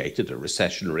has created a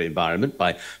recessionary environment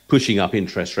by pushing up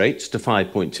interest rates to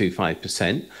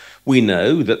 5.25%. We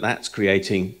know that that's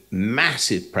creating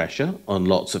massive pressure on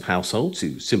lots of households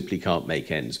who simply can't make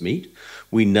ends meet.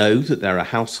 We know that there are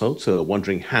households who are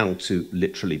wondering how to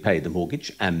literally pay the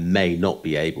mortgage and may not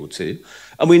be able to.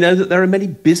 And we know that there are many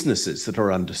businesses that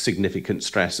are under significant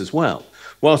stress as well.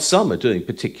 While some are doing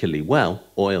particularly well,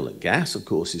 oil and gas, of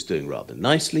course, is doing rather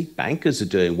nicely. Bankers are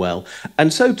doing well.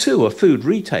 And so too are food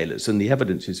retailers. And the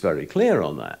evidence is very clear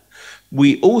on that.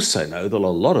 We also know that a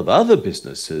lot of other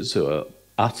businesses who are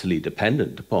utterly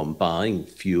dependent upon buying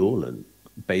fuel and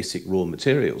basic raw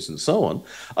materials and so on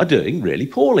are doing really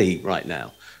poorly right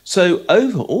now. So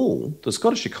overall, the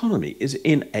Scottish economy is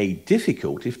in a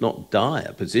difficult, if not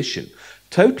dire, position,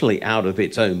 totally out of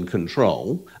its own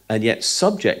control, and yet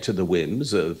subject to the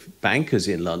whims of bankers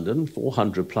in London,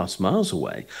 400 plus miles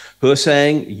away, who are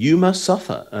saying, you must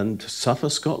suffer, and suffer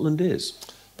Scotland is.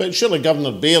 But surely Governor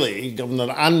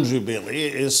Andrew Bailey,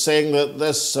 is saying that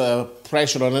this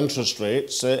pressure on interest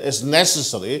rates is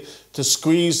necessary to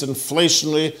squeeze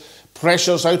inflationary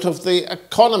pressures out of the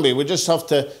economy. We just have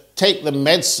to take the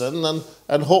medicine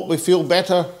and hope we feel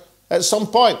better at some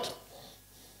point.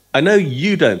 I know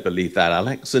you don't believe that,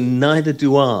 Alex, and neither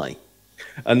do I.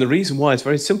 And the reason why is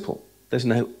very simple. There's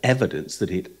no evidence that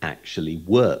it actually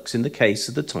works in the case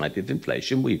of the type of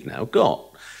inflation we've now got.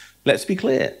 Let's be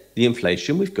clear. The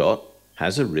inflation we've got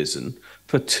has arisen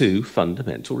for two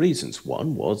fundamental reasons.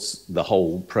 One was the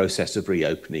whole process of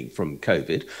reopening from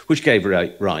COVID, which gave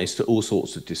rise to all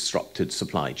sorts of disrupted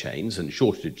supply chains and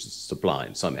shortages of supply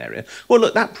in some area. Well,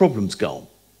 look, that problem's gone.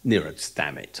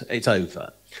 Damn it, it's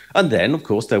over. And then, of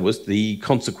course, there was the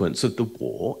consequence of the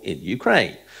war in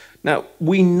Ukraine. Now,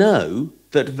 we know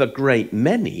that a great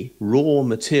many raw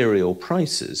material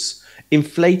prices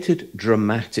inflated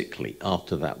dramatically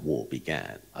after that war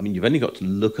began. I mean, you've only got to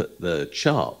look at the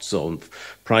charts on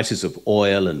prices of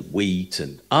oil and wheat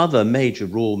and other major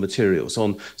raw materials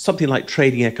on something like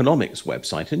Trading Economics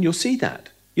website, and you'll see that.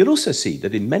 You'll also see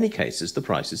that in many cases, the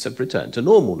prices have returned to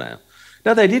normal now.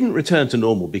 Now, they didn't return to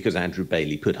normal because Andrew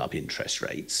Bailey put up interest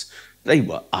rates. They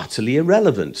were utterly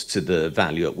irrelevant to the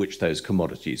value at which those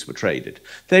commodities were traded.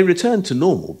 They returned to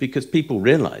normal because people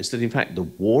realized that, in fact, the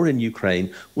war in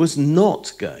Ukraine was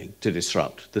not going to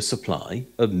disrupt the supply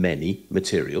of many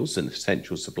materials and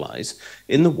essential supplies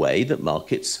in the way that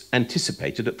markets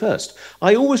anticipated at first.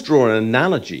 I always draw an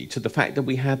analogy to the fact that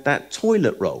we had that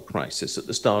toilet roll crisis at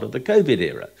the start of the COVID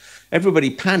era. Everybody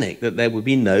panicked that there would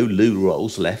be no loo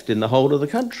rolls left in the whole of the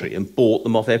country and bought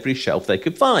them off every shelf they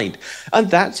could find. And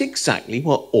that's exactly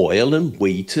what oil and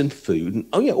wheat and food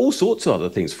and all sorts of other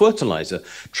things, fertilizer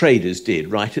traders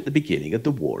did right at the beginning of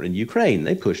the war in Ukraine.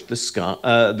 They pushed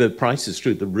the prices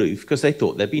through the roof because they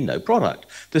thought there'd be no product.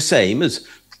 The same as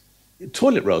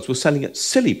toilet rolls were selling at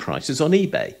silly prices on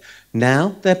eBay.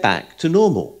 Now they're back to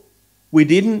normal. We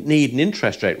didn't need an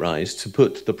interest rate rise to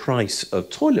put the price of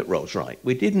toilet rolls right.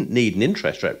 We didn't need an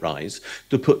interest rate rise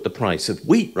to put the price of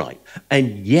wheat right.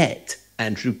 And yet,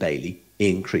 Andrew Bailey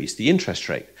increased the interest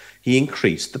rate. He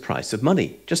increased the price of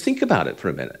money. Just think about it for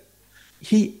a minute.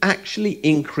 He actually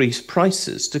increased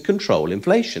prices to control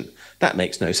inflation. That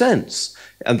makes no sense.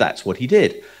 And that's what he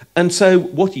did. And so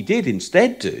what he did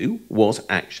instead do was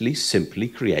actually simply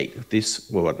create this,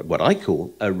 what I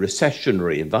call a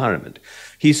recessionary environment.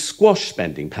 He's squashed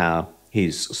spending power.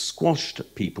 He's squashed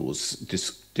people's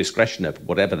discretion over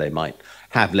whatever they might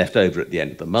have left over at the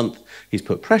end of the month. He's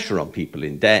put pressure on people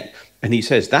in debt. And he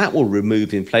says that will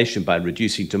remove inflation by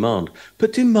reducing demand.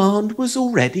 But demand was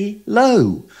already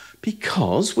low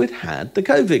because we'd had the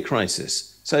COVID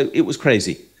crisis. So it was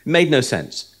crazy. It made no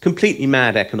sense. Completely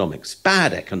mad economics,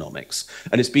 bad economics.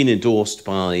 And it's been endorsed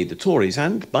by the Tories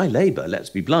and by Labour. Let's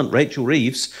be blunt. Rachel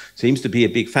Reeves seems to be a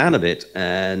big fan of it,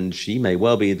 and she may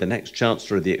well be the next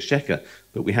Chancellor of the Exchequer.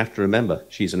 But we have to remember,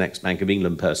 she's an ex-Bank of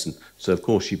England person, so of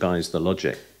course she buys the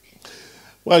logic.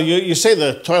 Well, you say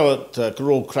the toilet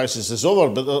roll crisis is over,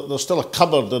 but there's still a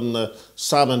cupboard in the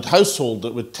Salmond household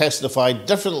that would testify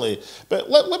differently. But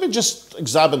let me just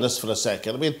examine this for a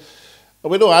second. I mean,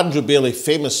 we know Andrew Bailey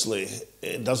famously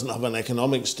doesn't have an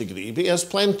economics degree, but he has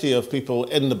plenty of people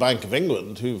in the Bank of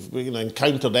England who've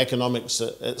encountered economics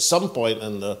at some point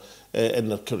in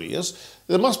their careers.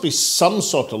 There must be some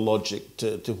sort of logic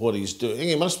to what he's doing.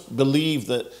 He must believe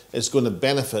that it's going to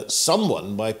benefit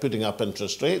someone by putting up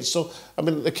interest rates. So, I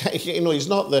mean, he's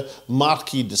not the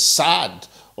Marquis de Sade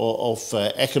of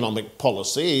economic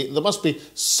policy. There must be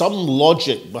some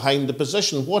logic behind the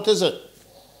position. What is it?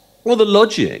 Well, the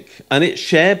logic, and it's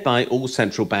shared by all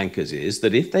central bankers, is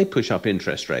that if they push up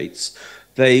interest rates,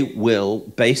 they will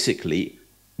basically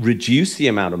reduce the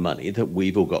amount of money that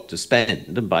we've all got to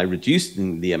spend. And by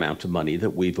reducing the amount of money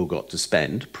that we've all got to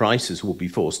spend, prices will be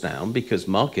forced down because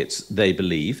markets, they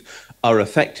believe, are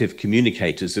effective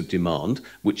communicators of demand,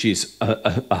 which is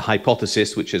a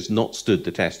hypothesis which has not stood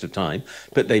the test of time,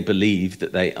 but they believe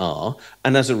that they are.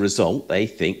 And as a result, they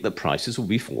think that prices will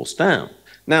be forced down.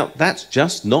 Now, that's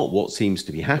just not what seems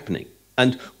to be happening.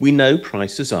 And we know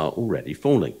prices are already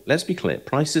falling. Let's be clear,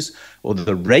 prices, or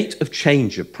the rate of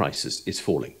change of prices is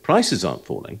falling. Prices aren't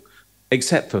falling,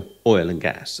 except for oil and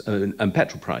gas, and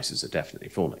petrol prices are definitely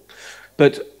falling.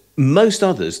 But most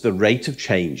others, the rate of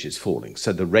change is falling.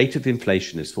 So the rate of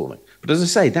inflation is falling. But as I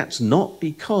say, that's not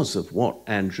because of what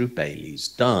Andrew Bailey's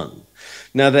done.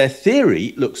 Now, their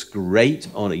theory looks great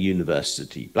on a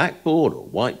university blackboard or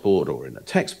whiteboard or in a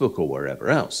textbook or wherever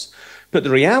else. But the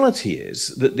reality is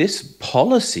that this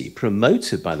policy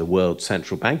promoted by the world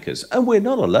central bankers, and we're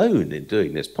not alone in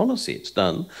doing this policy, it's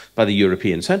done by the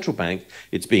European Central Bank,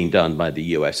 it's being done by the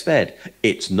US Fed,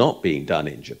 it's not being done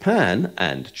in Japan,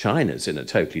 and China's in a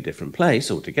totally different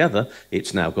place altogether,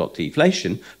 it's now got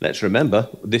deflation. Let's remember,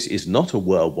 this is not a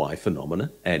worldwide phenomenon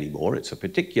anymore, it's a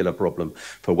particular problem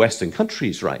for Western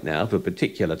countries right now of a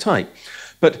particular type.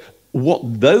 But what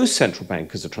those central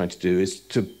bankers are trying to do is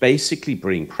to basically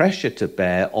bring pressure to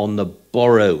bear on the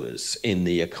borrowers in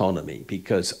the economy,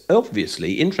 because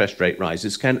obviously interest rate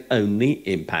rises can only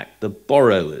impact the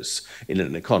borrowers in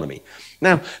an economy.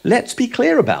 Now, let's be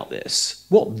clear about this.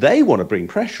 What they want to bring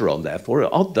pressure on, therefore,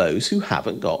 are those who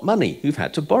haven't got money, who've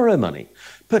had to borrow money.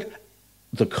 But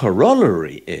the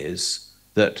corollary is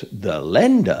that the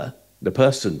lender, the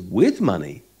person with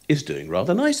money, is doing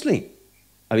rather nicely.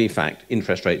 I mean, in fact,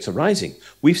 interest rates are rising.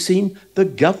 We've seen the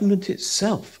government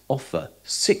itself offer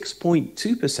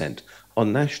 6.2%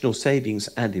 on national savings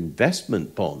and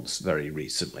investment bonds very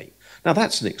recently. Now,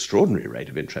 that's an extraordinary rate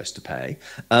of interest to pay.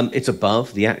 It's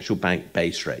above the actual bank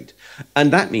base rate.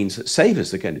 And that means that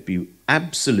savers are going to be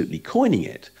absolutely coining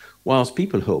it, whilst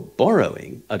people who are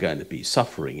borrowing are going to be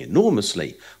suffering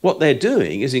enormously. What they're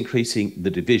doing is increasing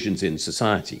the divisions in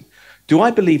society. Do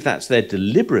I believe that's their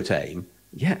deliberate aim?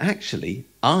 Yeah, actually,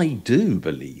 I do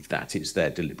believe that is their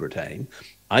deliberate aim.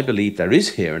 I believe there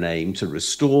is here an aim to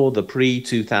restore the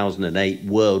pre-2008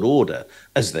 world order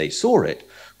as they saw it,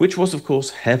 which was, of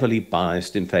course, heavily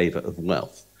biased in favour of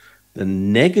wealth. The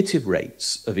negative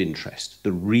rates of interest,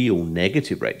 the real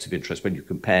negative rates of interest when you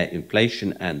compare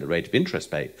inflation and the rate of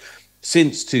interest paid,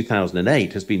 since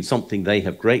 2008 has been something they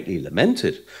have greatly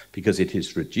lamented because it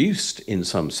has reduced, in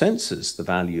some senses, the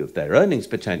value of their earnings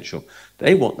potential.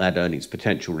 They want that earnings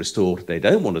potential restored. They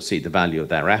don't want to see the value of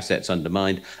their assets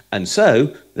undermined. And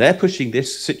so they're pushing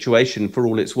this situation for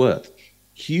all it's worth.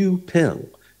 Hugh Pill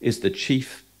is the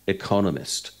chief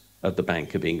economist of the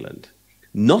Bank of England.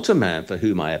 Not a man for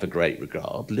whom I have a great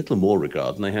regard, little more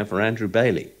regard than I have for Andrew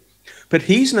Bailey. But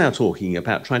he's now talking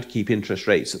about trying to keep interest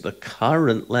rates at the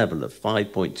current level of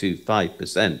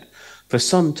 5.25% for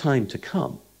some time to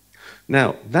come.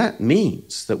 Now, that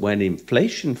means that when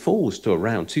inflation falls to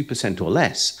around 2% or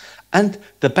less, and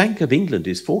the Bank of England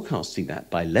is forecasting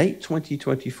that by late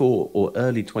 2024 or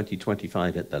early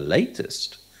 2025 at the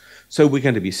latest, so we're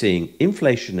going to be seeing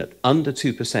inflation at under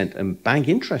 2% and bank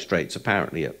interest rates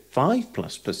apparently at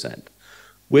 5+%.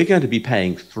 We're going to be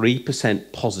paying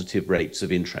 3% positive rates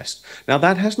of interest. Now,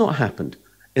 that has not happened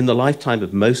in the lifetime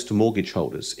of most mortgage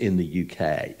holders in the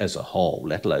UK as a whole,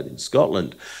 let alone in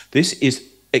Scotland. This is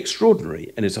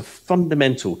extraordinary and is a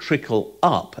fundamental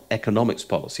trickle-up economics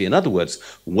policy. In other words,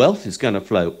 wealth is going to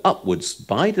flow upwards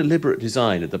by deliberate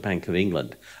design of the Bank of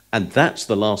England, and that's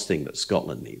the last thing that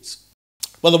Scotland needs.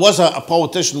 Well, there was a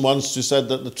politician once who said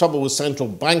that the trouble with central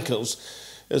bankers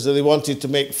is that they wanted to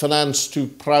make finance too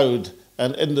proud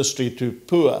and industry too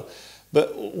poor.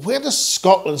 But where does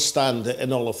Scotland stand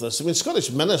in all of this? I mean,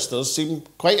 Scottish ministers seem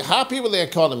quite happy with the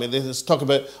economy. They just talk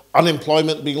about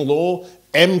unemployment being low,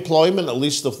 employment, at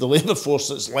least of the labour force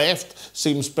that's left,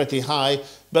 seems pretty high.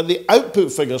 But the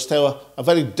output figures tell a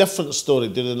very different story,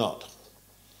 do they not?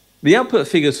 The output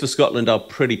figures for Scotland are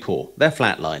pretty poor. They're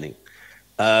flatlining.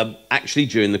 Actually,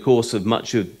 during the course of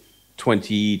much of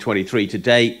 2023 to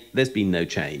date, there's been no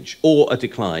change or a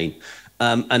decline.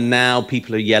 And now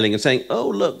people are yelling and saying, oh,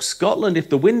 look, Scotland, if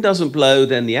the wind doesn't blow,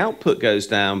 then the output goes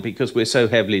down because we're so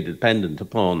heavily dependent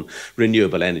upon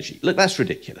renewable energy. Look, that's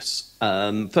ridiculous.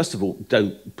 First of all,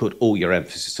 don't put all your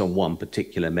emphasis on one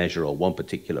particular measure or one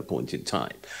particular point in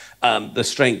time. The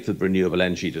strength of renewable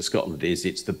energy to Scotland is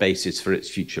it's the basis for its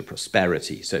future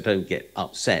prosperity. So don't get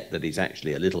upset that it's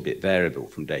actually a little bit variable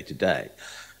from day to day.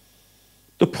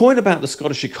 The point about the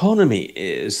Scottish economy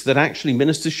is that actually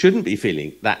ministers shouldn't be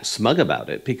feeling that smug about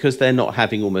it because they're not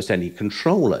having almost any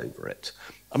control over it.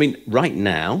 I mean, right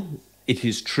now, it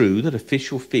is true that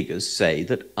official figures say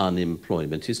that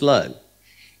unemployment is low.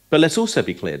 But let's also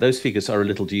be clear, those figures are a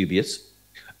little dubious.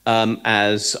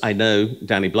 As I know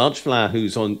Danny Blanchflower,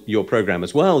 who's on your programme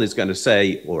as well, is going to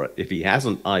say, or if he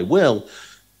hasn't, I will,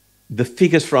 the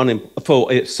figures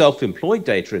for self-employed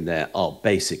data in there are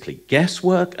basically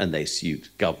guesswork and they suit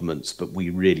governments, but we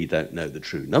really don't know the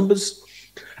true numbers.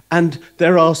 And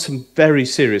there are some very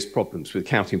serious problems with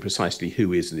counting precisely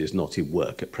who is and is not in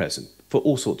work at present for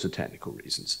all sorts of technical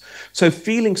reasons. So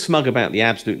feeling smug about the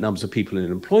absolute numbers of people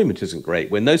in employment isn't great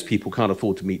when those people can't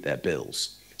afford to meet their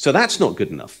bills. So that's not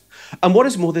good enough. And what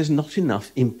is more, there's not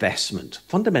enough investment.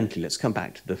 Fundamentally, let's come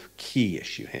back to the key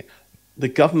issue here. The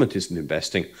government isn't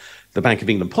investing. The Bank of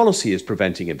England policy is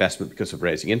preventing investment because of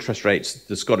raising interest rates.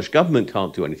 The Scottish government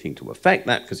can't do anything to affect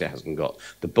that because it hasn't got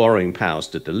the borrowing powers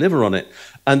to deliver on it.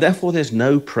 And therefore, there's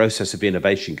no process of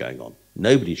innovation going on.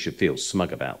 Nobody should feel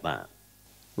smug about that.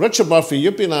 Richard Murphy,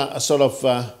 you've been a sort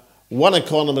of one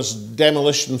economist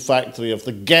demolition factory of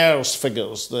the GERS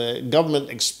figures, the government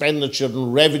expenditure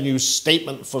and revenue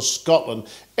statement for Scotland.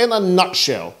 In a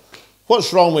nutshell,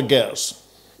 what's wrong with GERS?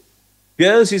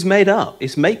 GERS is made up.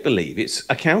 It's make-believe. It's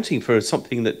accounting for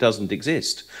something that doesn't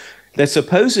exist. There's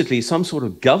supposedly some sort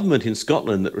of government in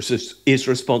Scotland that is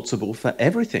responsible for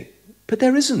everything. But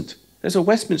there isn't. There's a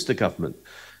Westminster government.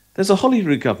 There's a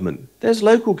Holyrood government. There's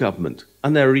local government.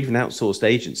 And there are even outsourced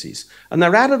agencies. And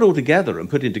they're added all together and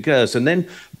put into GERS. And then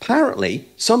apparently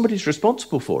somebody's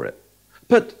responsible for it.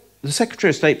 But the Secretary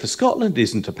of State for Scotland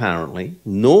isn't apparently,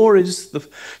 nor is the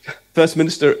First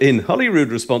Minister in Holyrood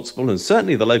responsible, and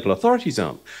certainly the local authorities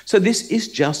aren't. So this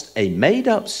is just a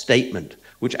made-up statement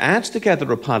which adds together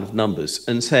a pile of numbers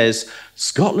and says,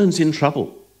 Scotland's in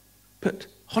trouble. But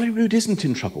Holyrood isn't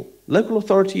in trouble. Local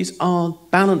authorities are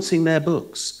balancing their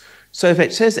books. So if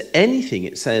it says anything,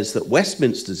 it says that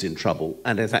Westminster's in trouble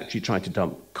and is actually trying to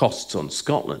dump costs on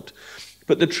Scotland.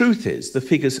 But the truth is, the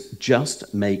figures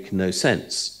just make no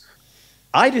sense.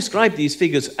 I describe these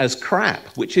figures as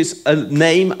crap, which is a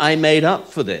name I made up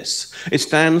for this. It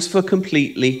stands for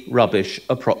completely rubbish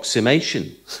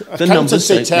approximation. The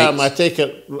accountancy term, I take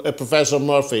it, Professor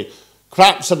Murphy.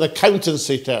 Crap's an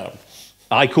accountancy term.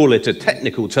 I call it a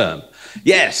technical term.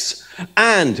 Yes,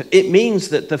 and it means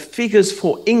that the figures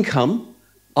for income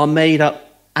are made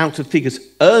up out of figures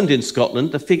earned in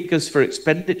Scotland. The figures for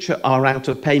expenditure are out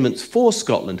of payments for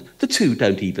Scotland. The two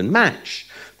don't even match.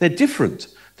 They're different.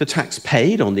 The tax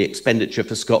paid on the expenditure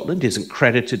for Scotland isn't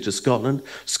credited to Scotland.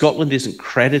 Scotland isn't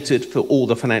credited for all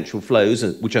the financial flows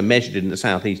which are measured in the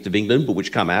southeast of England, but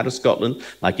which come out of Scotland,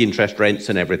 like interest rents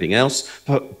and everything else,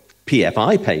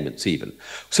 PFI payments even.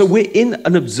 So we're in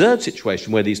an absurd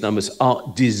situation where these numbers are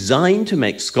designed to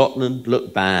make Scotland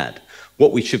look bad.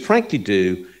 What we should frankly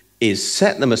do is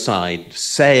set them aside,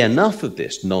 say enough of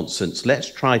this nonsense,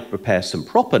 let's try to prepare some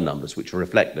proper numbers which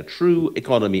reflect the true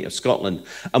economy of Scotland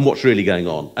and what's really going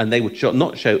on. And they would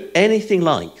not show anything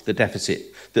like the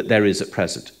deficit that there is at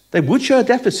present. They would show a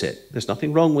deficit. There's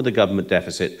nothing wrong with a government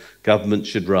deficit. Governments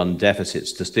should run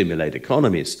deficits to stimulate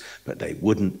economies, but they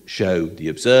wouldn't show the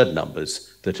absurd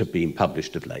numbers that have been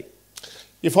published of late.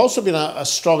 You've also been a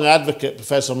strong advocate,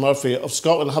 Professor Murphy, of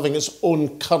Scotland having its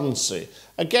own currency.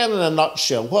 Again, in a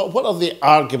nutshell, what are the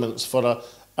arguments for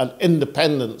an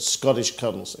independent Scottish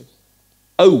currency?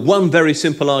 Oh, one very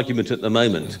simple argument at the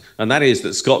moment, and that is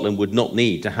that Scotland would not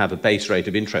need to have a base rate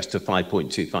of interest of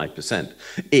 5.25%.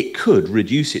 It could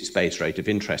reduce its base rate of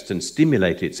interest and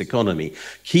stimulate its economy,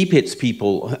 keep its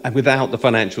people without the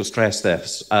financial stress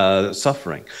they're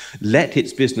suffering, let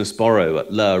its business borrow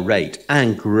at lower rate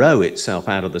and grow itself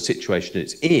out of the situation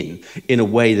it's in a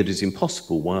way that is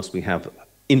impossible whilst we have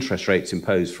interest rates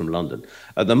imposed from London.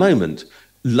 At the moment,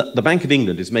 the Bank of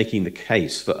England is making the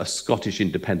case for a Scottish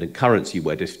independent currency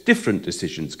where different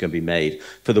decisions can be made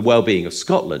for the well-being of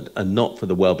Scotland and not for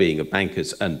the well-being of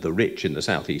bankers and the rich in the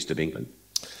southeast of England.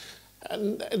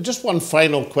 And just one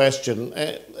final question.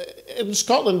 In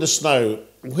Scotland just now,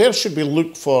 where should we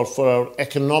look for our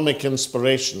economic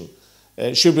inspiration?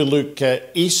 Should we look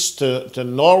east to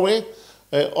Norway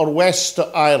or west to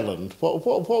Ireland?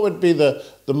 What would be the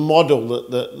model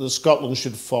that Scotland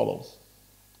should follow?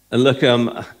 And look,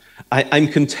 I'm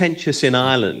contentious in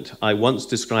Ireland. I once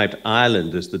described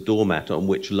Ireland as the doormat on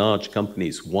which large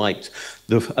companies wiped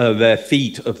their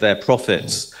feet of their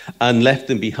profits and left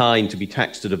them behind to be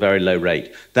taxed at a very low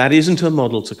rate. That isn't a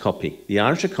model to copy. The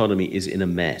Irish economy is in a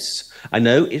mess. I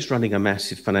know it's running a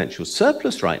massive financial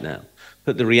surplus right now,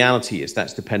 but the reality is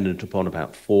that's dependent upon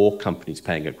about 4 companies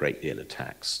paying a great deal of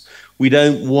tax. We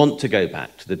don't want to go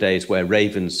back to the days where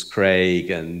Ravenscraig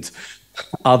and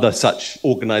other such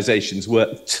organisations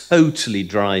were totally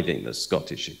driving the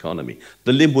Scottish economy.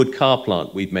 The Linwood car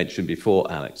plant we've mentioned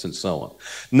before, Alex, and so on.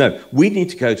 No, we need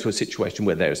to go to a situation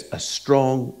where there's a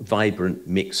strong, vibrant,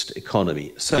 mixed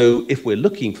economy. So if we're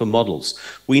looking for models,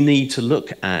 we need to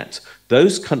look at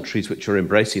those countries which are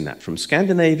embracing that, from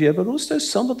Scandinavia, but also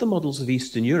some of the models of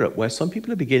Eastern Europe, where some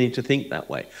people are beginning to think that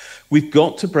way. We've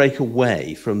got to break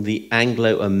away from the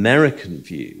Anglo-American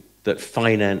view that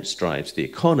finance drives the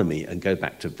economy and go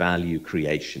back to value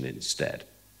creation instead.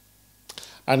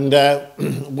 And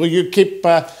will you keep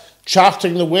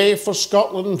charting the way for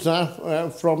Scotland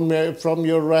from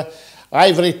your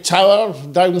ivory tower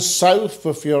down south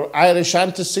with your Irish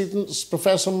antecedents,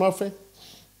 Professor Murphy?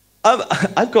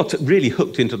 I've got really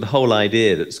hooked into the whole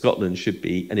idea that Scotland should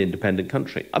be an independent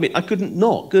country. I mean, I couldn't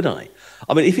not, could I?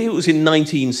 I mean, if it was in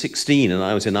 1916 and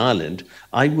I was in Ireland,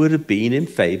 I would have been in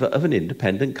favour of an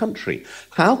independent country.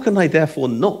 How can I therefore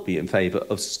not be in favour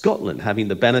of Scotland having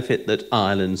the benefit that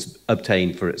Ireland's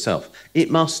obtained for itself? It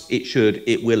must, it should,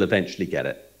 it will eventually get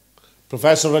it.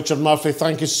 Professor Richard Murphy,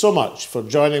 thank you so much for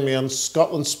joining me on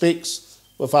Scotland Speaks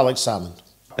with Alex Salmond.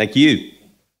 Thank you.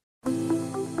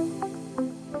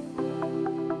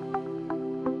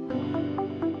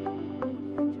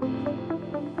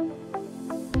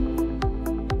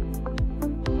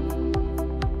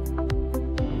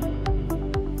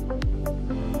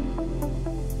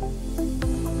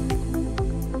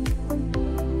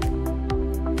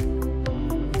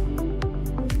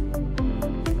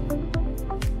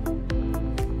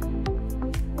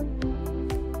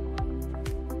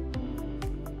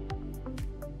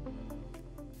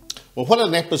 Well, what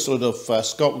an episode of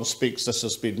Scotland Speaks this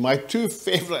has been. My 2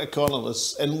 favourite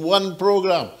economists in one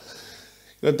programme.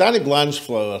 You know, Danny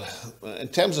Blanchflower, in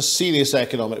terms of serious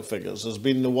economic figures, has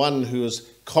been the one who has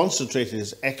concentrated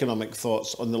his economic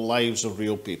thoughts on the lives of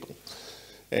real people.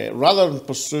 Rather than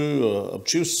pursue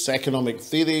obtuse economic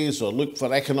theories or look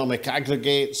for economic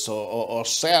aggregates or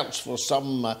search for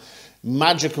some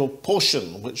magical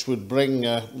potion which would bring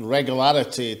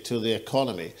regularity to the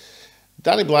economy,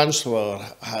 Danny Blanchflower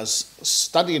has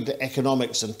studied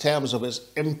economics in terms of its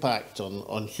impact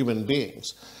on human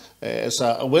beings. It's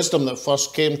a wisdom that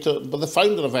first came to the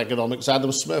founder of economics,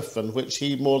 Adam Smith, and which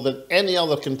he, more than any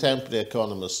other contemporary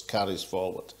economist, carries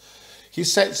forward. He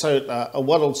sets out a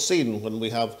world scene when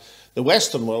we have the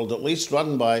Western world at least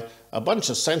run by a bunch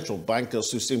of central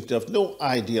bankers who seem to have no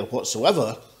idea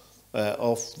whatsoever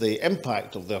of the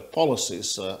impact of their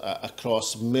policies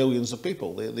across millions of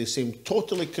people. They seem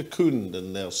totally cocooned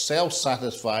in their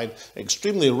self-satisfied,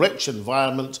 extremely rich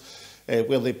environment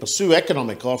where they pursue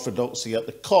economic orthodoxy at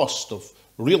the cost of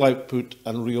real output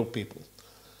and real people.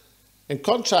 In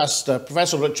contrast,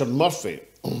 Professor Richard Murphy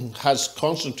has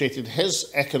concentrated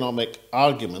his economic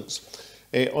arguments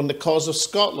on the cause of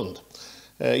Scotland.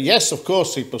 Yes, of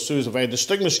course, he pursues a very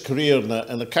distinguished career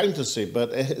in accountancy,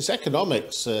 but his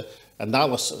economics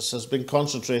analysis has been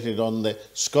concentrated on the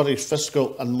Scottish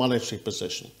fiscal and monetary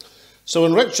position. So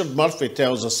when Richard Murphy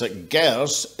tells us that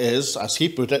GERS is, as he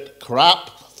put it, crap,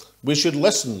 we should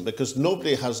listen, because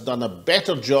nobody has done a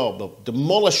better job of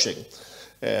demolishing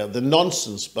the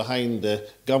nonsense behind the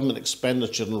government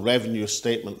expenditure and revenue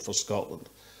statement for Scotland.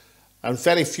 And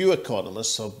very few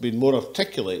economists have been more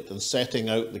articulate in setting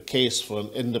out the case for an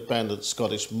independent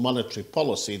Scottish monetary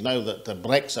policy now that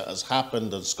Brexit has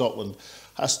happened and Scotland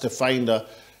has to find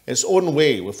its own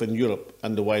way within Europe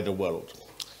and the wider world.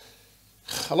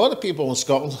 A lot of people in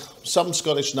Scotland, some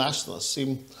Scottish nationalists,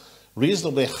 seem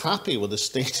reasonably happy with the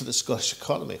state of the Scottish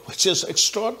economy, which is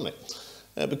extraordinary,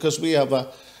 because we have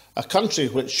a country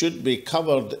which should be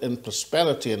covered in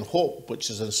prosperity and hope, which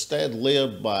is instead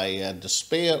layered by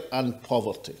despair and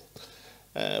poverty.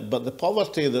 But the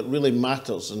poverty that really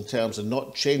matters in terms of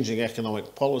not changing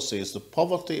economic policy is the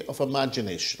poverty of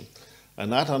imagination.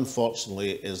 And that,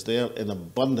 unfortunately, is there in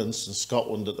abundance in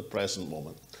Scotland at the present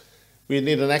moment. We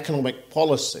need an economic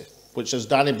policy, which, as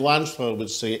Danny Blanchflower would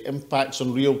say, impacts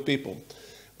on real people.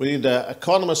 We need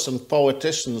economists and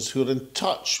politicians who are in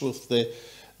touch with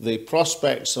the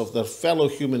prospects of their fellow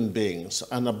human beings.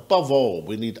 And above all,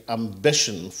 we need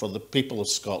ambition for the people of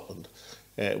Scotland.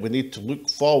 We need to look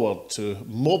forward to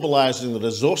mobilising the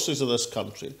resources of this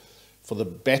country for the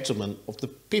betterment of the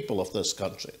people of this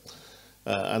country.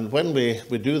 And when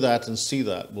we do that and see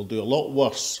that, we'll do a lot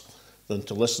worse than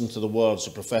to listen to the words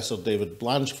of Professor David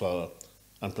Blanchflower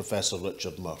and Professor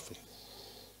Richard Murphy.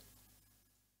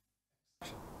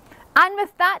 And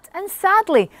with that, and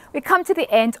sadly, we come to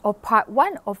the end of part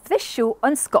 1 of this show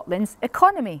on Scotland's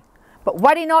economy. But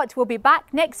worry not, we'll be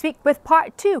back next week with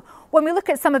part 2, when we look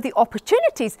at some of the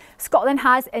opportunities Scotland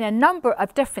has in a number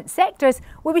of different sectors,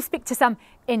 where we speak to some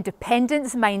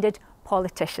independence-minded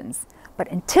politicians. But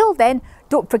until then,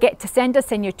 don't forget to send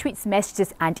us in your tweets,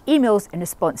 messages and emails in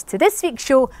response to this week's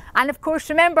show. And of course,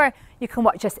 remember, you can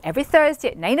watch us every Thursday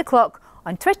at 9 o'clock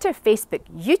on Twitter, Facebook,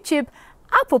 YouTube,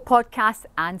 Apple Podcasts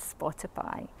and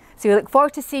Spotify. So we look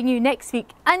forward to seeing you next week.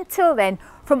 Until then,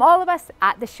 from all of us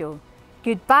at the show,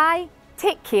 goodbye,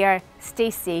 take care, stay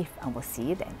safe, and we'll see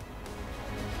you then.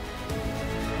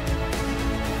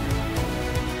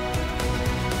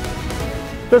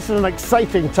 This is an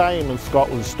exciting time in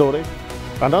Scotland's story,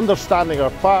 and understanding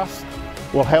our past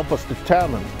will help us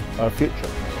determine our future.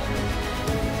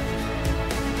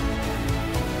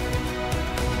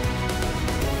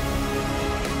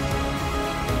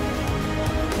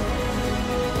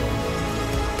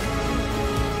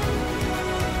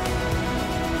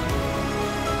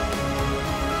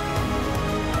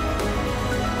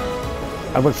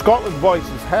 And when Scotland's voice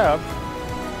is heard,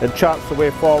 it charts the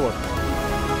way forward.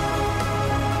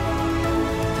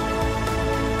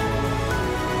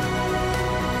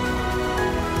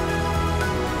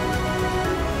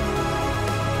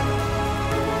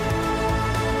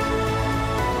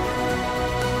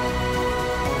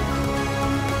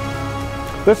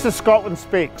 This is Scotland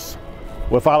Speaks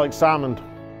with Alex Salmond.